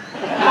down.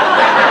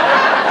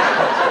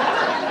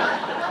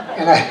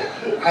 And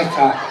I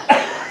thought,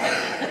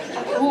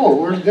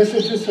 oh, this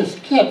is just a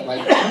skit.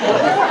 Like,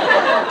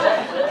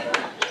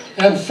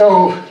 and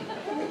so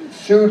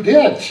Sue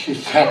did. She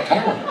sat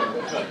down.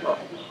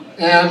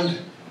 And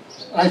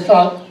I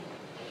thought,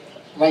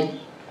 like,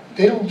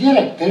 they don't get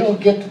it. They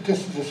don't get that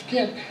this is a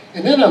skit.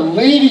 And then a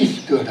lady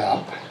stood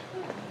up,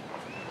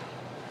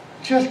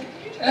 just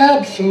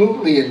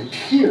absolutely in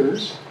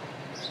tears,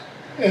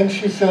 and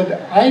she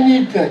said, I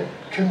need to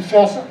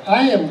confess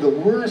I am the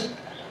worst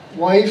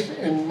wife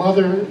and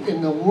mother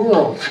in the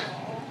world.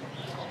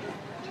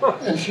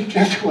 And she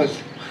just was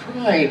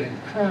crying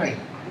and crying.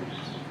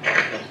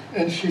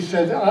 And she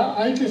said,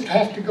 I just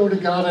have to go to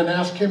God and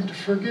ask Him to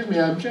forgive me.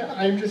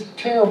 I'm just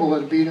terrible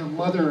at being a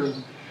mother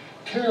and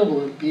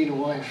terrible at being a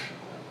wife.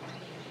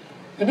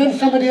 And then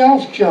somebody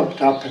else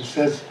jumped up and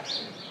says,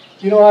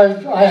 you know,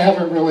 I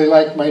haven't really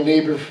liked my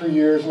neighbor for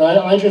years, and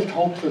I just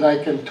hope that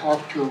I can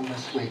talk to him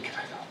this week. And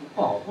I thought,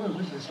 oh, where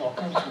does this all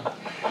come from?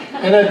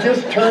 And it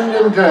just turned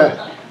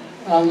into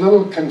a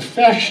little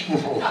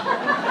confessional.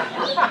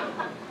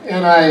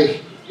 And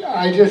I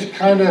just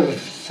kind of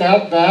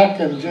sat back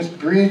and just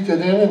breathed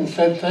it in and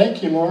said,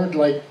 thank you, Lord,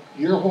 like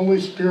your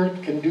Holy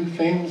Spirit can do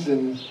things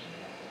in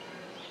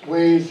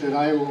ways that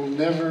I will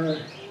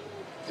never,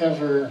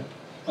 ever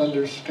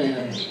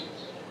understand.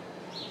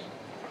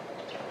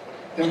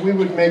 That we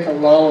would make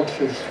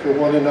allowances for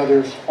one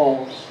another's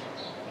faults.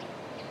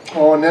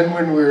 Oh, and then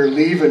when we were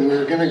leaving, we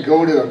were going to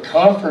go to a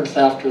conference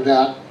after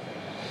that.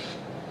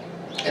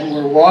 And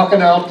we're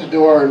walking out the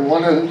door, and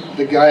one of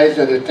the guys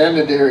that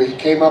attended there, he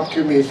came up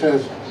to me and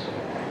says,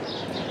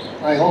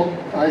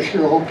 I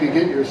sure hope you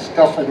get your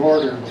stuff in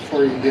order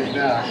before you get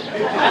back.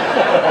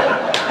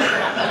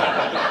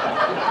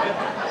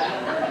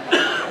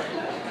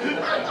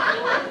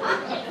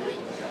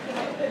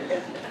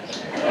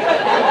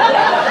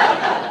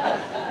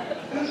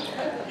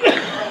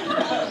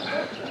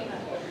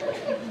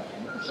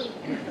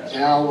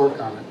 Yeah, I'll work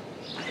on it.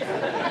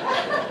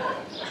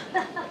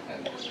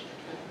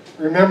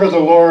 Remember, the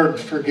Lord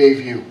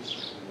forgave you.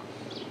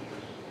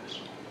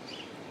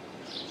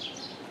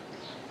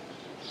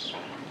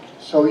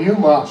 So you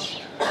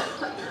must.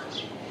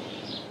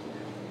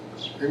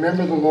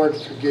 Remember, the Lord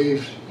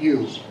forgave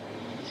you.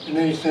 And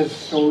then He says,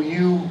 so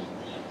you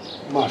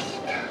must.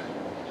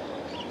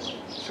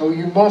 So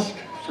you must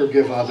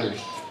forgive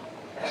others.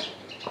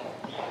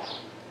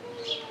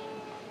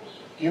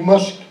 You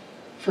must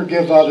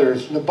forgive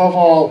others. And above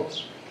all,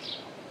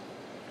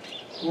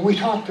 when we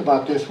talked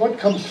about this, what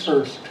comes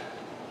first?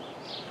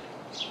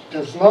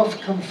 does love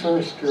come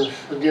first or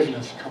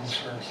forgiveness come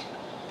first?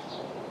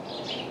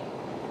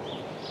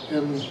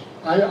 And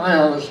I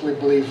honestly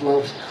believe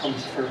love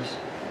comes first.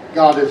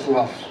 God is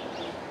love.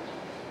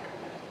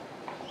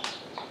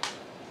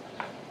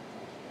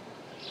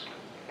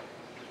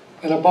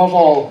 And above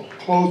all,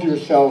 clothe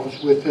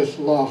yourselves with this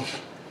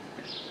love,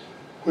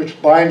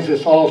 which binds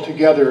us all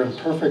together in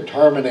perfect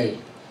harmony.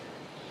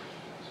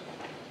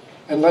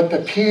 And let the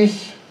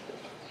peace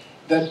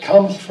that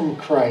comes from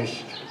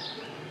Christ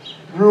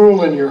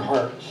rule in your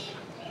hearts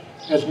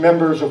as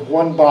members of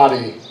one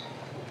body,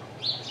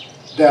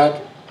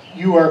 that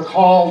you are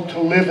called to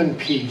live in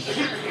peace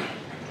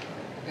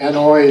and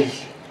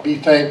always be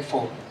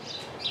thankful.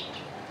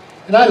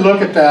 And I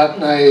look at that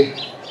and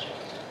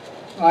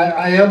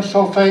I am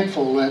so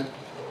thankful that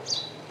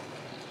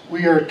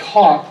we are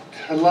taught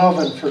to love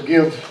and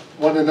forgive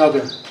one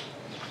another.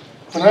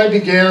 When I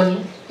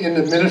began in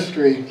the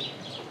ministry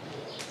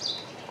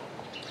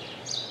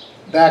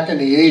back in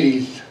the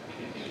 80s,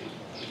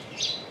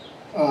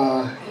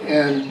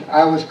 and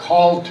I was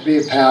called to be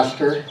a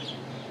pastor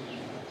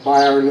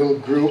by our little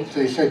group.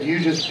 They said, you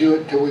just do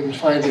it till we can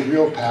find a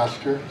real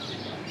pastor.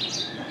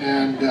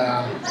 And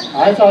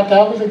I thought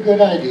that was a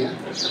good idea.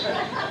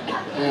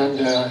 And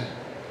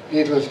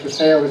needless to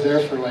say, I was there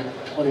for like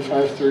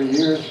 25, 30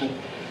 years.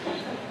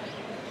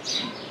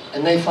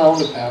 And they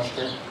found a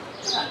pastor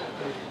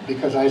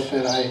because I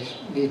said I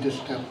need to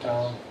step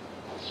down.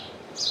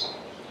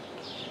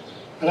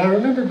 But I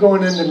remember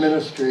going into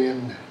ministry,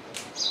 and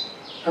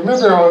I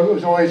remember I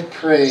was always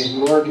praying,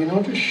 Lord,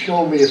 just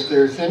show me if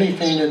there's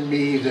anything in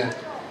me that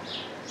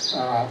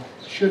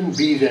shouldn't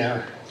be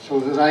there, so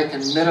that I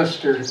can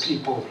minister to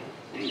people,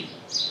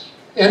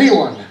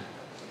 anyone.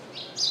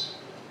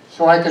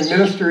 So I can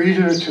minister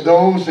either to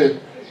those that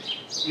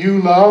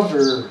you love,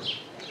 or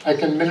I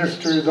can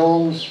minister to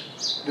those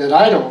that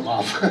I don't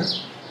love.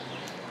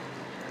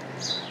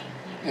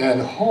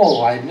 And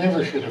I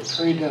never should have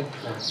prayed that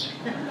prayer.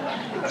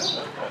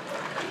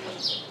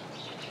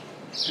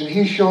 And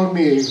he showed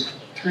me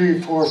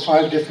 3, 4,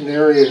 5 different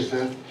areas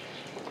that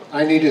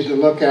I needed to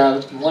look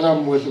at. And one of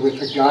them was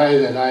with a guy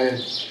that I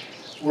had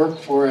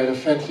worked for at a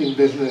fencing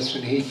business,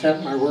 and he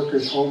sent my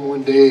workers home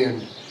one day,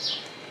 and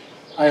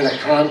I had a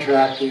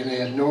contract and they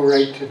had no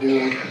right to do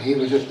it, and he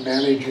was just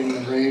managing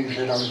the range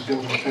that I was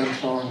building a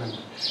fence on.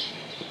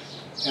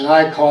 And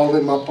I called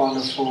him up on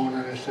the phone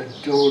and I said,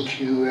 don't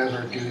you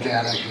ever do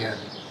that again.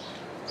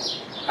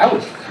 I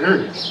was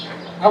furious.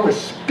 I was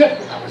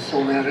spitting. I was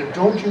so mad at it.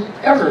 Don't you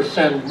ever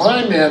send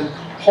my men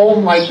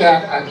home like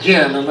that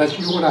again unless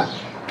you want to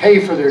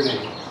pay for their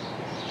day.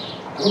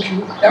 Don't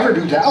you ever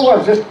do that. I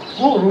was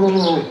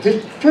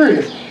just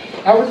furious.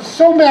 I was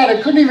so mad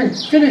I couldn't even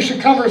finish the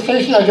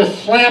conversation. I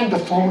just slammed the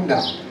phone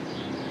down.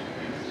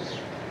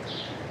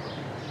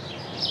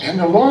 And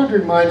the Lord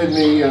reminded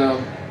me,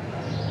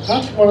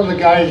 that's one of the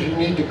guys you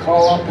need to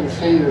call up and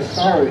say you're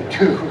sorry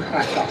to.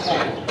 I thought,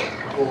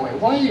 oh boy,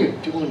 why are you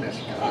doing this,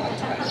 God?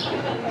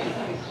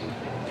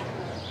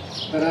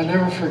 But I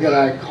never forget,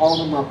 I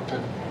called him up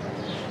and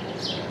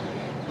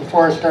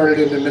before I started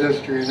into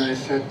ministry, and I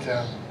said,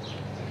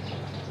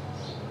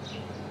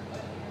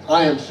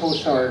 I am so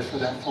sorry for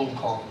that phone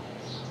call.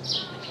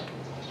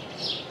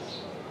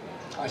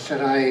 I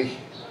said, I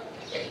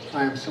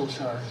am so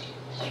sorry.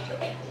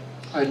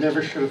 I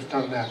never should have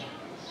done that.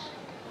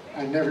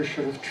 I never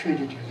should have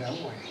treated you that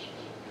way.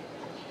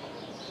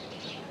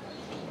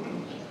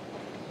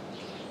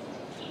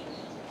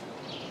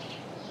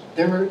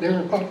 There were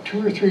about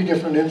 2 or 3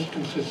 different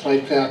instances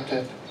like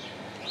that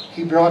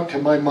he brought to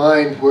my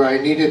mind where I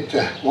needed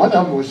to. One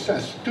of them was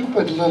a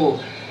stupid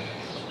little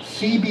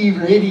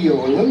CB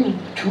radio, a little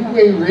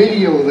 2-way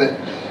radio that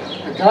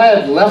a guy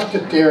had left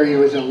it there. He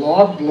was a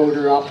log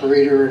loader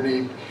operator, and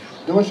he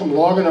doing some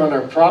logging on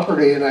our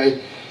property, and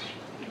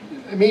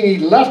he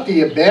left,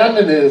 he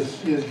abandoned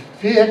his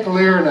vehicle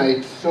there,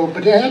 and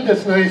but it had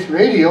this nice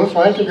radio,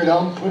 so I took it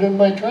out and put it in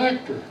my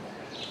tractor.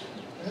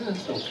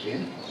 That's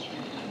okay.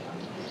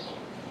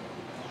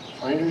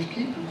 Finders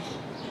keepers.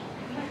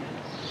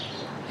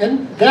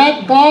 And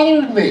that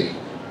bothered me.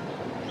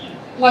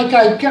 Like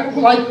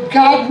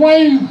God, why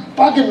are you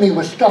bugging me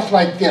with stuff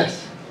like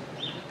this?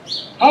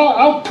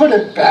 I'll put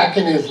it back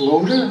in his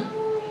loader.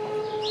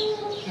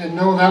 And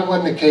no, that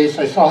wasn't the case.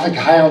 I saw the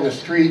guy on the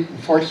street in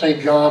Fort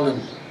St. John,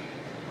 and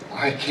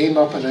I came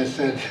up and I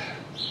said,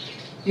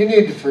 you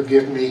need to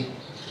forgive me.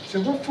 He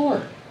said, what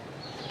for?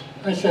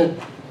 I said,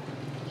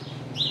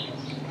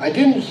 I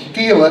didn't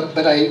steal it,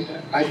 but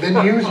I've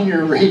been using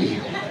your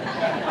radio.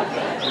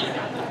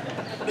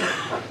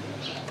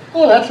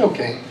 Oh, that's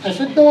okay. I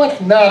said, no,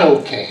 it's not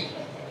okay.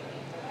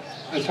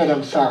 I said,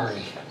 I'm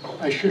sorry.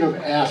 I should have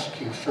asked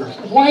you first.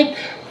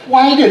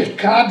 Why did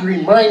God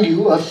remind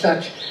you of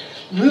such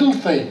little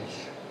things?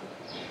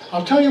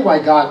 I'll tell you why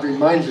God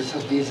reminds us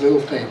of these little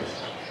things.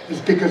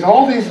 It's because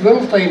all these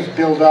little things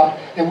build up,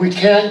 and we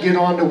can't get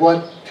on to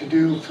what to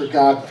do for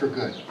God for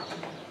good.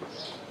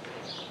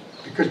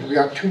 Because we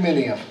got too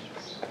many of them.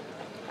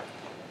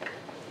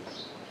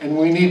 And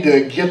we need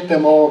to get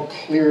them all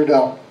cleared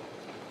up.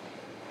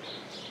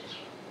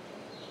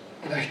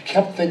 And I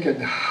kept thinking,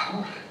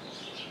 oh,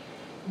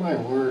 my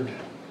word.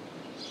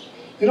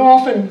 You know,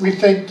 often we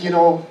think, you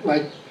know,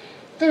 like,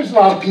 there's a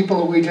lot of people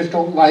that we just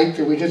don't like,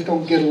 that we just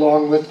don't get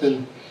along with,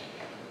 and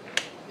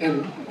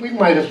we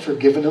might have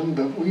forgiven them,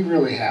 but we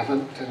really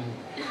haven't. And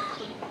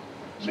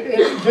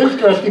it's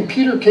interesting,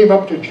 Peter came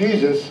up to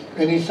Jesus,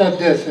 and he said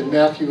this in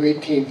Matthew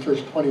 18,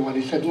 verse 21.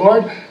 He said,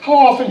 Lord, how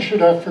often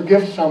should I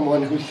forgive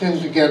someone who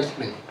sins against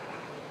me?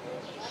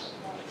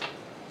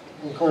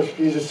 And of course,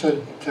 Jesus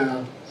said,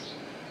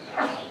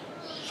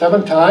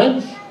 7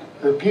 times?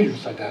 Or Peter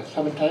said that,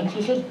 7 times.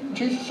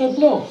 Jesus said,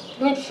 no,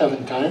 not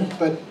 7 times,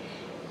 but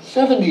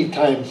 70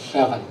 times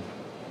 7.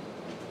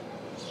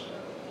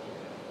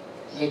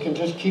 They can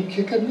just keep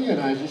kicking me,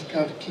 and I just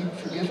got to keep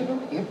forgiving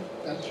them? Yep,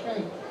 that's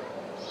right.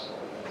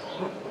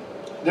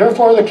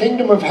 Therefore, the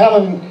kingdom of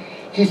heaven,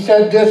 he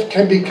said this,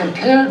 can be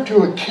compared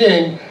to a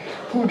king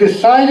who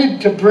decided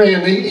to bring,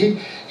 and he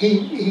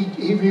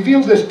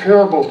revealed this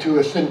parable to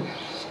us, and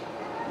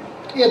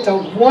it's a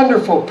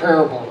wonderful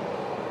parable.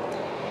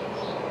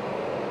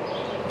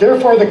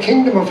 Therefore, the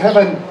kingdom of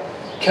heaven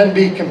can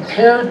be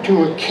compared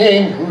to a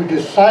king who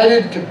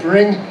decided to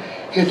bring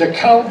his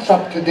accounts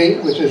up to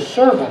date with his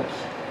servants,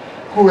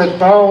 who had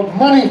borrowed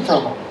money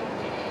from him.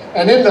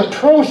 And in the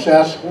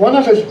process, one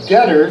of his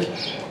debtors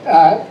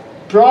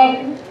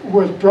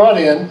was brought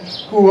in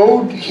who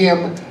owed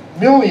him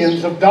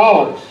millions of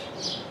dollars,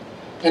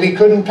 and he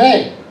couldn't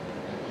pay.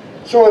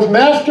 So his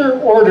master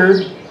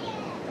ordered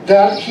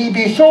that he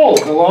be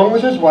sold, along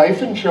with his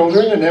wife and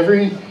children and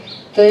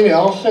everything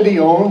else that he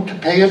owned, to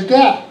pay his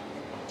debt.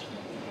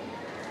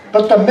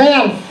 But the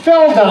man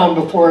fell down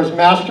before his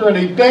master, and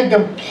he begged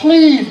him,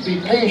 please be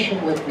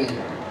patient with me,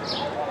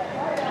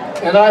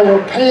 and I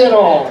will pay it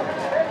all.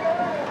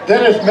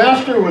 Then his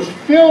master was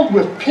filled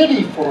with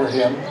pity for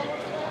him,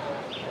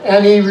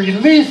 and he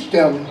released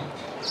him,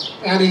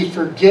 and he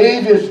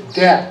forgave his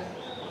debt.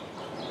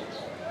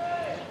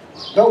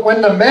 But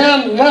when the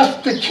man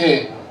left the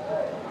king,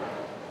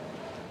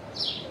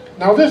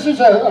 now this is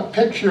a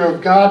picture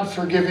of God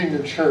forgiving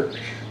the church.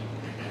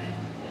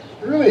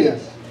 It really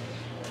is.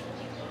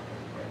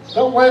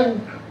 But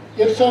when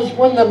it says,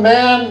 when the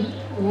man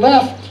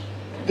left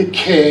the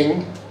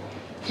king,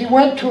 he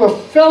went to a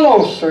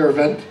fellow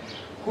servant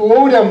who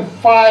owed him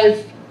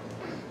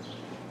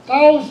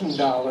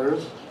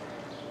 $5,000,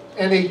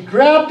 and he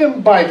grabbed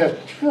him by the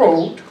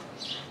throat,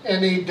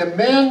 and he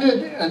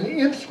demanded an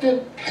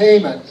instant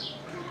payment.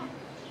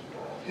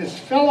 His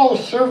fellow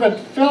servant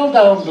fell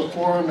down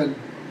before him and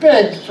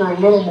begged for a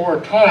little more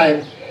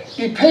time.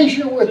 Be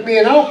patient with me,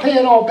 and I'll pay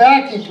it all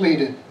back, he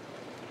pleaded.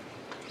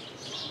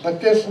 But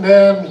this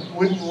man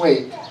wouldn't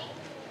wait,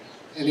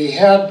 and he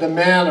had the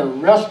man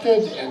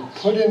arrested and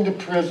put into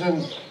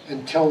prison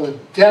until the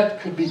debt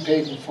could be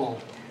paid in full.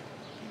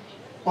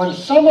 When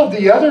some of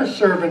the other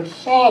servants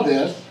saw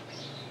this,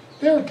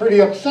 they were pretty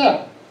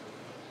upset.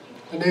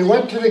 And they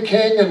went to the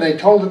king and they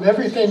told him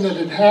everything that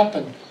had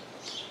happened.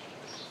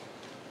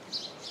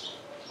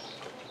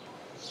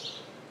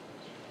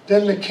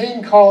 Then the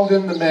king called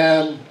in the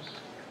man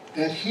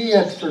that he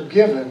had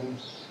forgiven,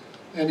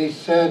 and he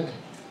said,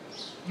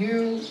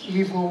 you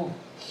evil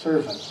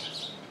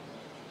servant.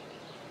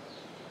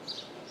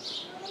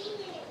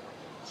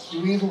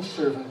 You evil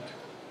servant.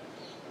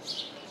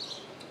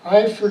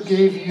 I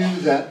forgave you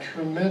that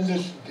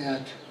tremendous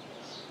debt.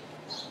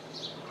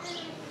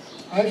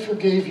 I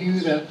forgave you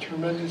that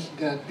tremendous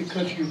debt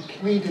because you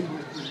pleaded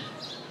with me.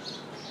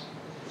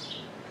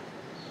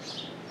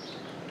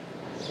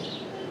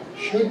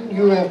 Shouldn't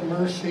you have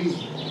mercy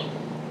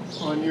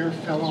on your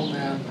fellow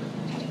man?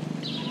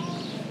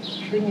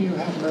 Shouldn't you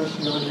have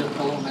mercy on your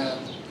fellow man?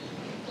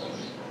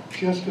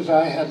 Just as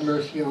I had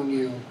mercy on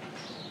you.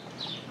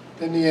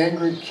 Then the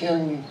angry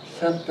king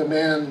sent the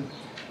man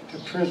to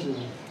prison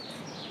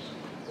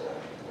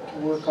to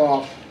work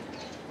off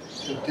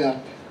the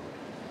debt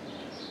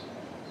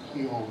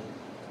he owed.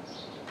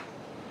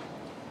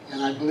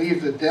 And I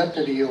believe the debt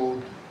that he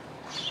owed,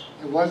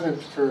 it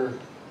wasn't for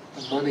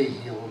the money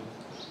he owed.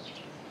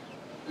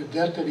 The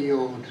debt that he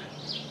owed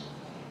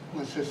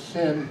was the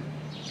sin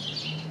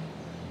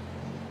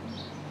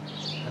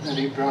that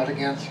he brought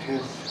against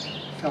his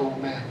fellow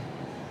man.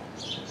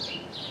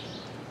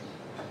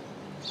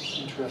 It's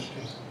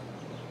interesting.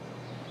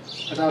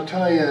 But I'll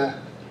tell you,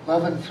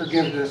 love and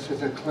forgiveness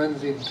is a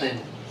cleansing thing.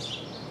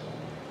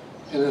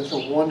 And it's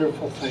a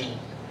wonderful thing.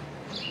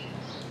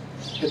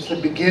 It's the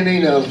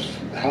beginning of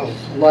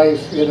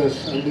life in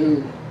us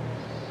anew.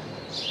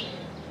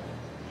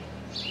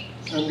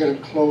 I'm going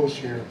to close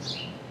here.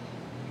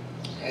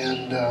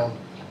 And I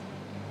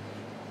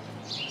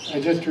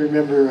just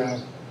remember,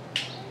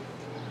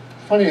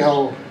 funny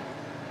how,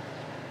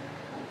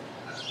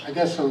 I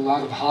guess a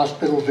lot of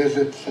hospital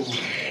visits and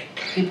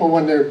people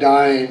when they're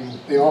dying,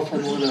 they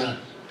often want to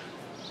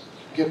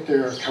get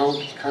their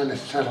accounts kind of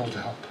settled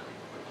up.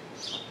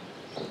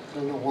 I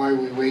don't know why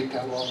we wait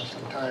that long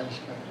sometimes.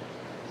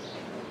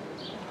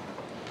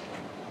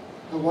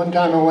 But one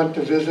time I went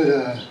to visit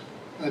a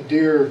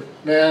dear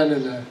man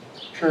in a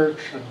church,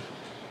 and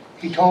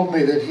he told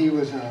me that he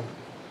was a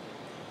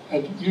I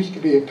used to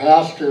be a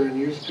pastor and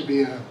used to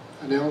be an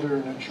elder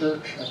in a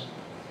church.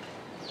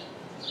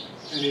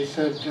 And he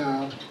said,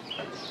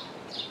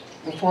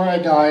 before I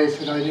die, he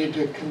said, I need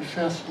to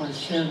confess my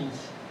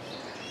sins.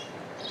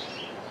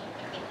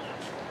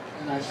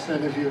 And I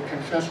said, have you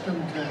confessed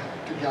them to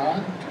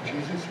God, to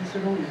Jesus? He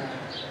said, oh yeah.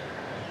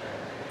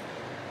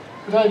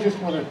 But I just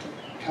want to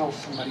tell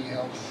somebody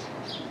else.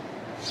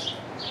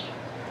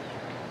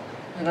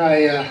 And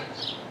I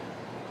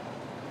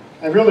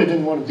really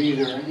didn't want to be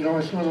there. You know,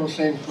 it's one of those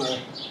things where,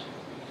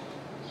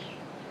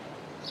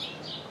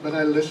 but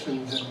I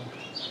listened, and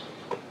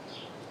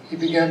he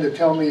began to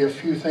tell me a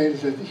few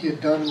things that he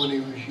had done when he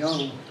was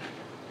young.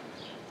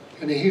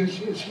 And he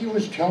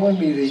was telling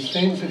me these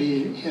things that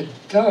he had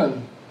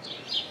done.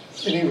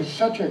 And he was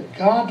such a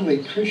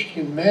godly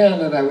Christian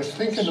man, and I was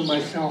thinking to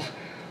myself,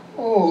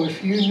 oh,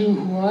 if you knew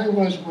who I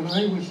was when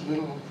I was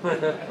little.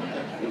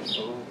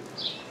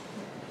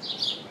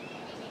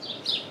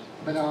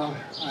 But I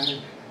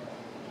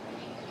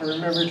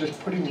remember just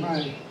putting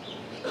my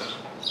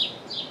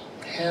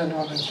hand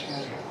on his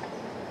head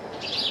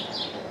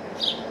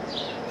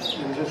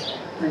and just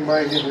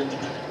reminding him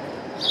that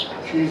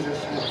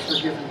Jesus had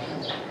forgiven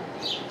him.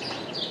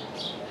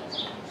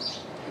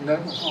 And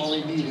that was all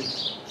he needed.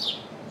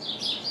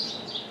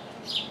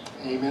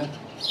 Amen.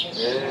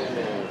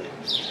 Amen.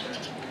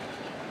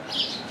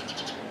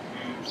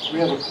 We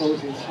have a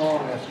closing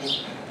song, I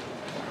think.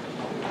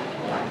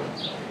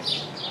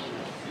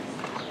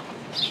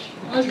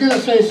 I was going to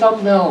say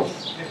something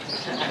else.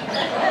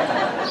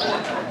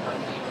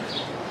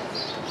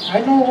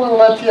 I don't want to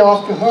let you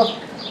off the hook.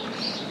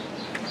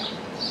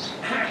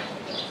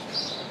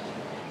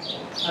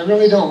 I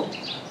really don't.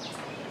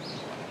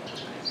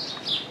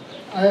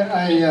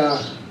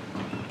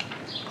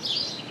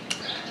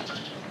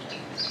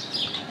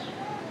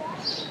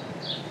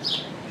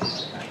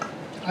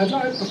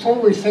 Before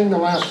we sing the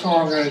last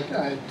song, I'd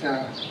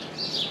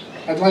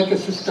like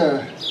us just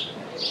to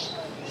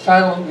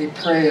silently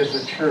pray as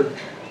a church.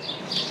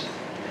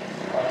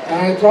 And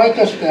I'd like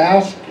us to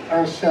ask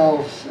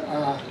ourselves,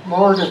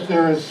 Lord, if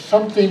there is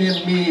something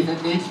in me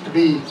that needs to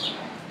be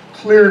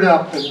cleared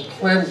up and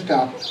cleansed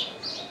up,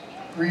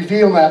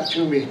 reveal that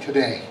to me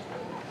today.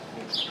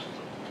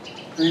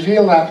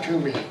 Reveal that to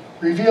me.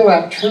 Reveal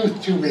that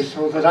truth to me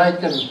so that I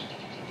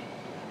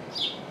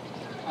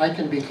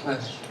can be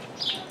cleansed.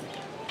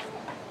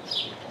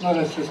 Let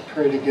us just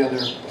pray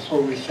together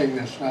before we sing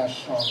this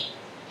last song.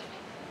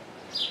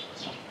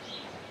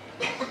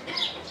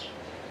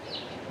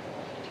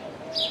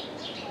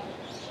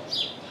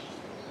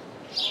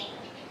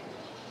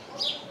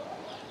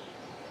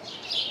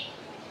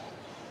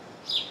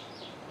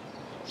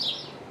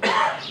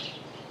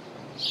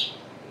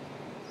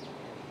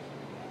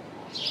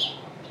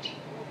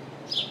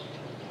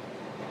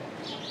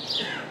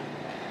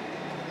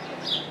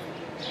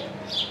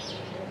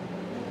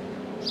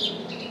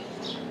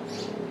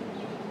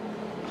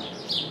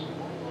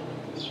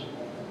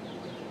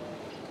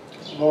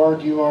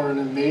 Lord, you are an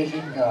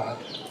amazing God.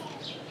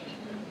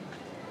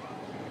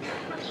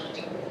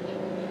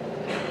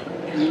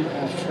 You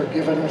have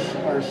forgiven us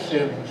our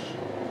sins.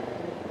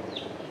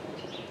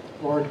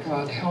 Lord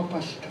God, help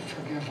us to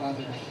forgive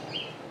others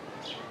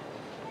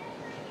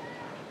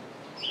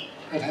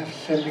that have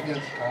sinned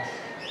against us.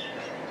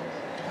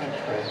 I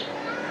pray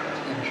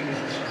in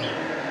Jesus' name.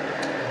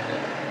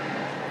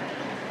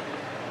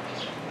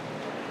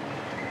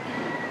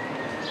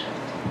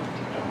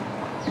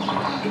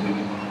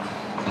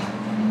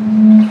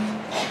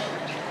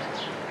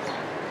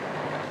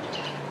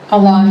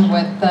 Along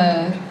with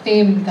the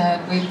theme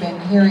that we've been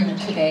hearing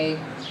today,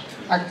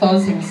 our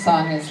closing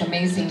song is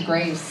Amazing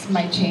Grace,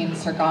 My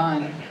Chains Are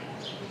Gone.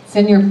 It's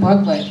in your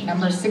booklet,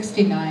 number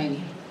 69.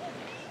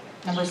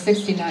 Number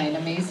 69,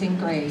 Amazing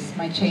Grace,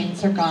 My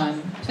Chains Are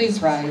Gone.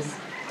 Please rise.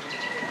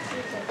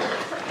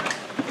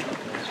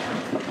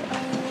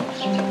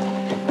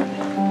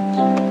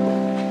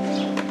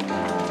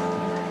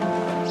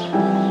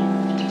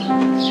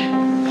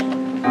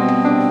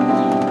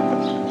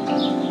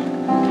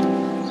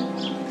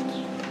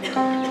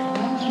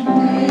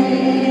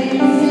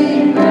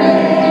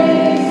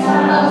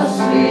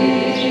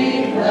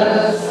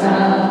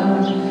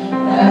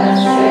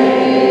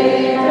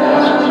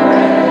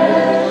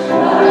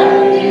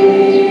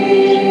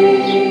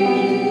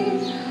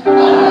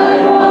 Our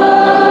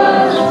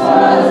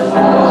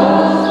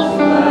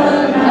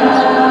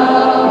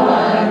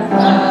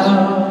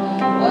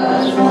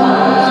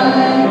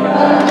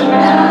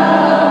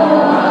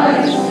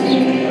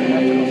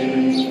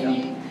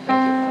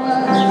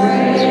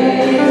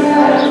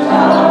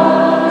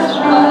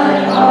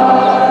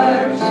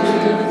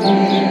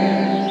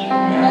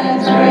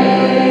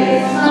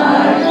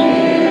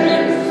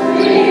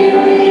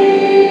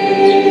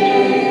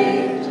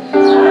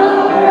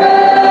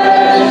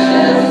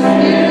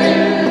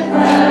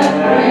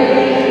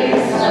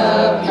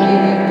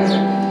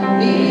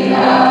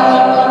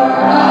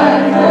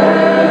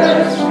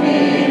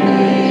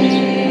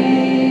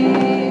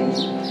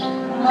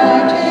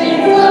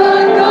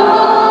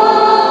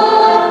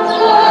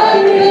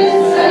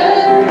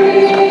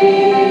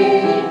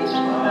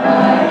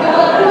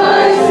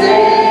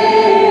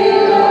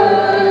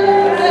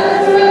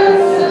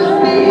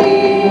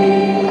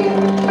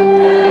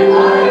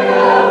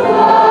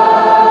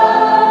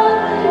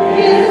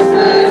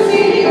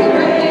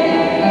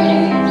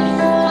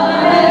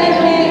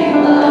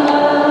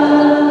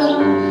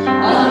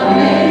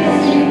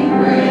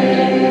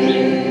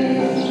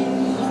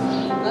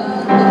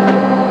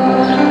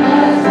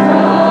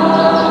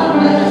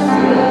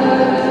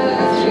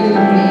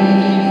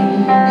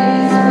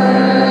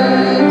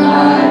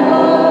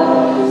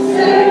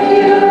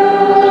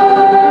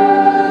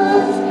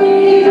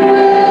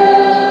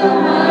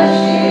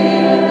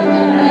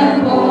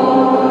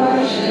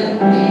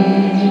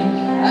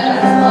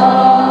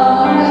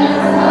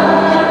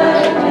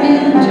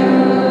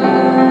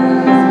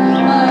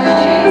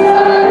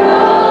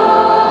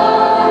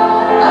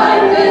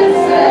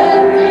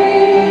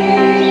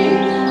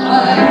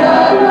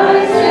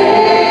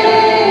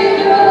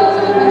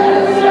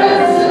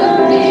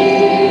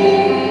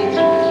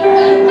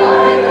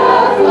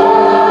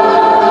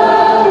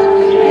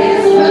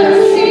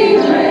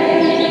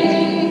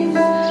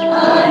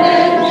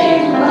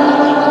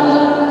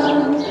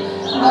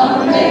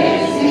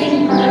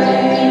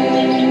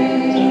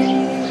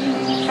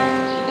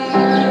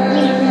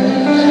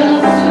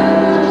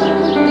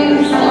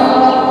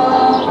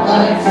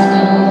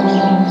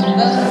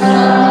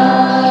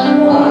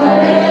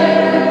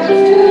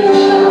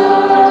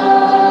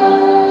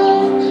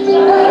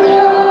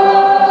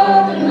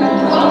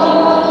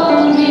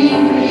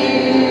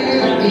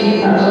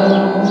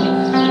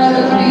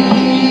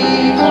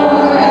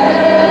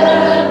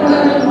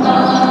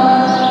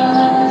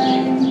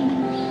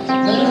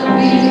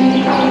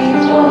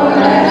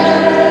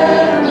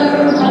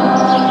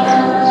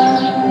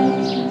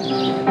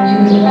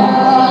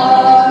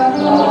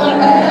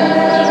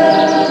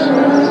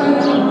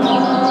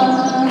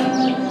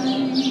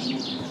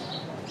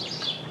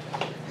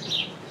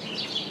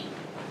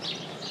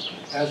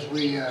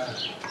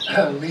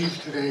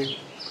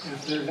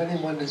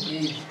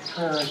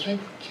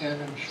Ken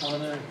and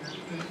Shauna are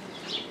here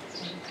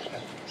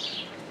today?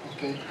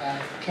 Okay,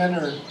 Ken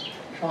or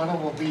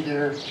Shauna will be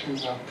there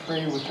to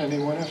pray with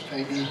anyone if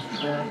they need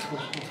prayer,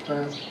 personal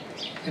prayer,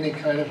 any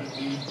kind of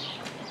a need.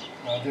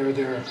 They're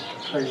there to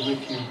pray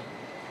with you.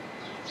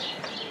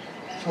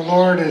 So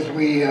Lord, as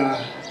we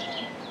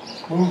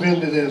move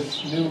into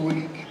this new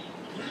week,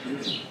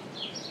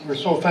 we're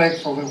so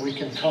thankful that we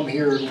can come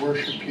here and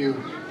worship you.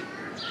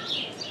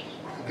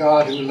 A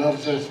God who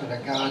loves us and a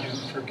God who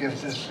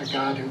forgives us, a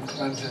God who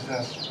cleanses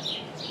us,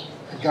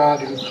 a God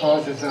who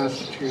causes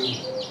us to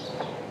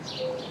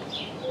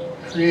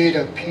create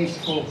a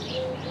peaceful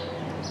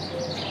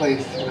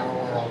place in our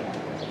world.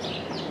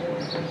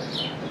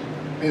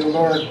 May the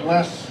Lord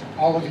bless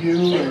all of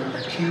you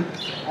and keep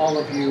all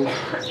of you.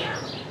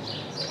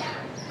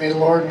 May the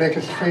Lord make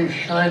his face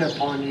shine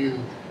upon you,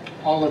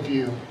 all of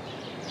you.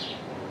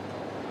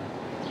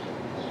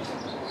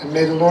 And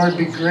may the Lord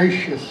be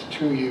gracious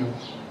to you.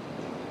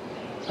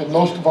 But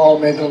most of all,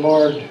 may the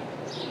Lord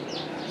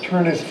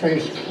turn his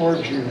face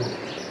towards you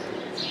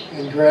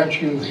and grant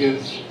you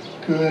his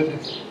good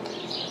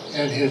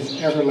and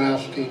his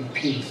everlasting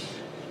peace.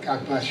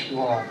 God bless you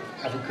all.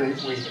 Have a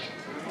great week.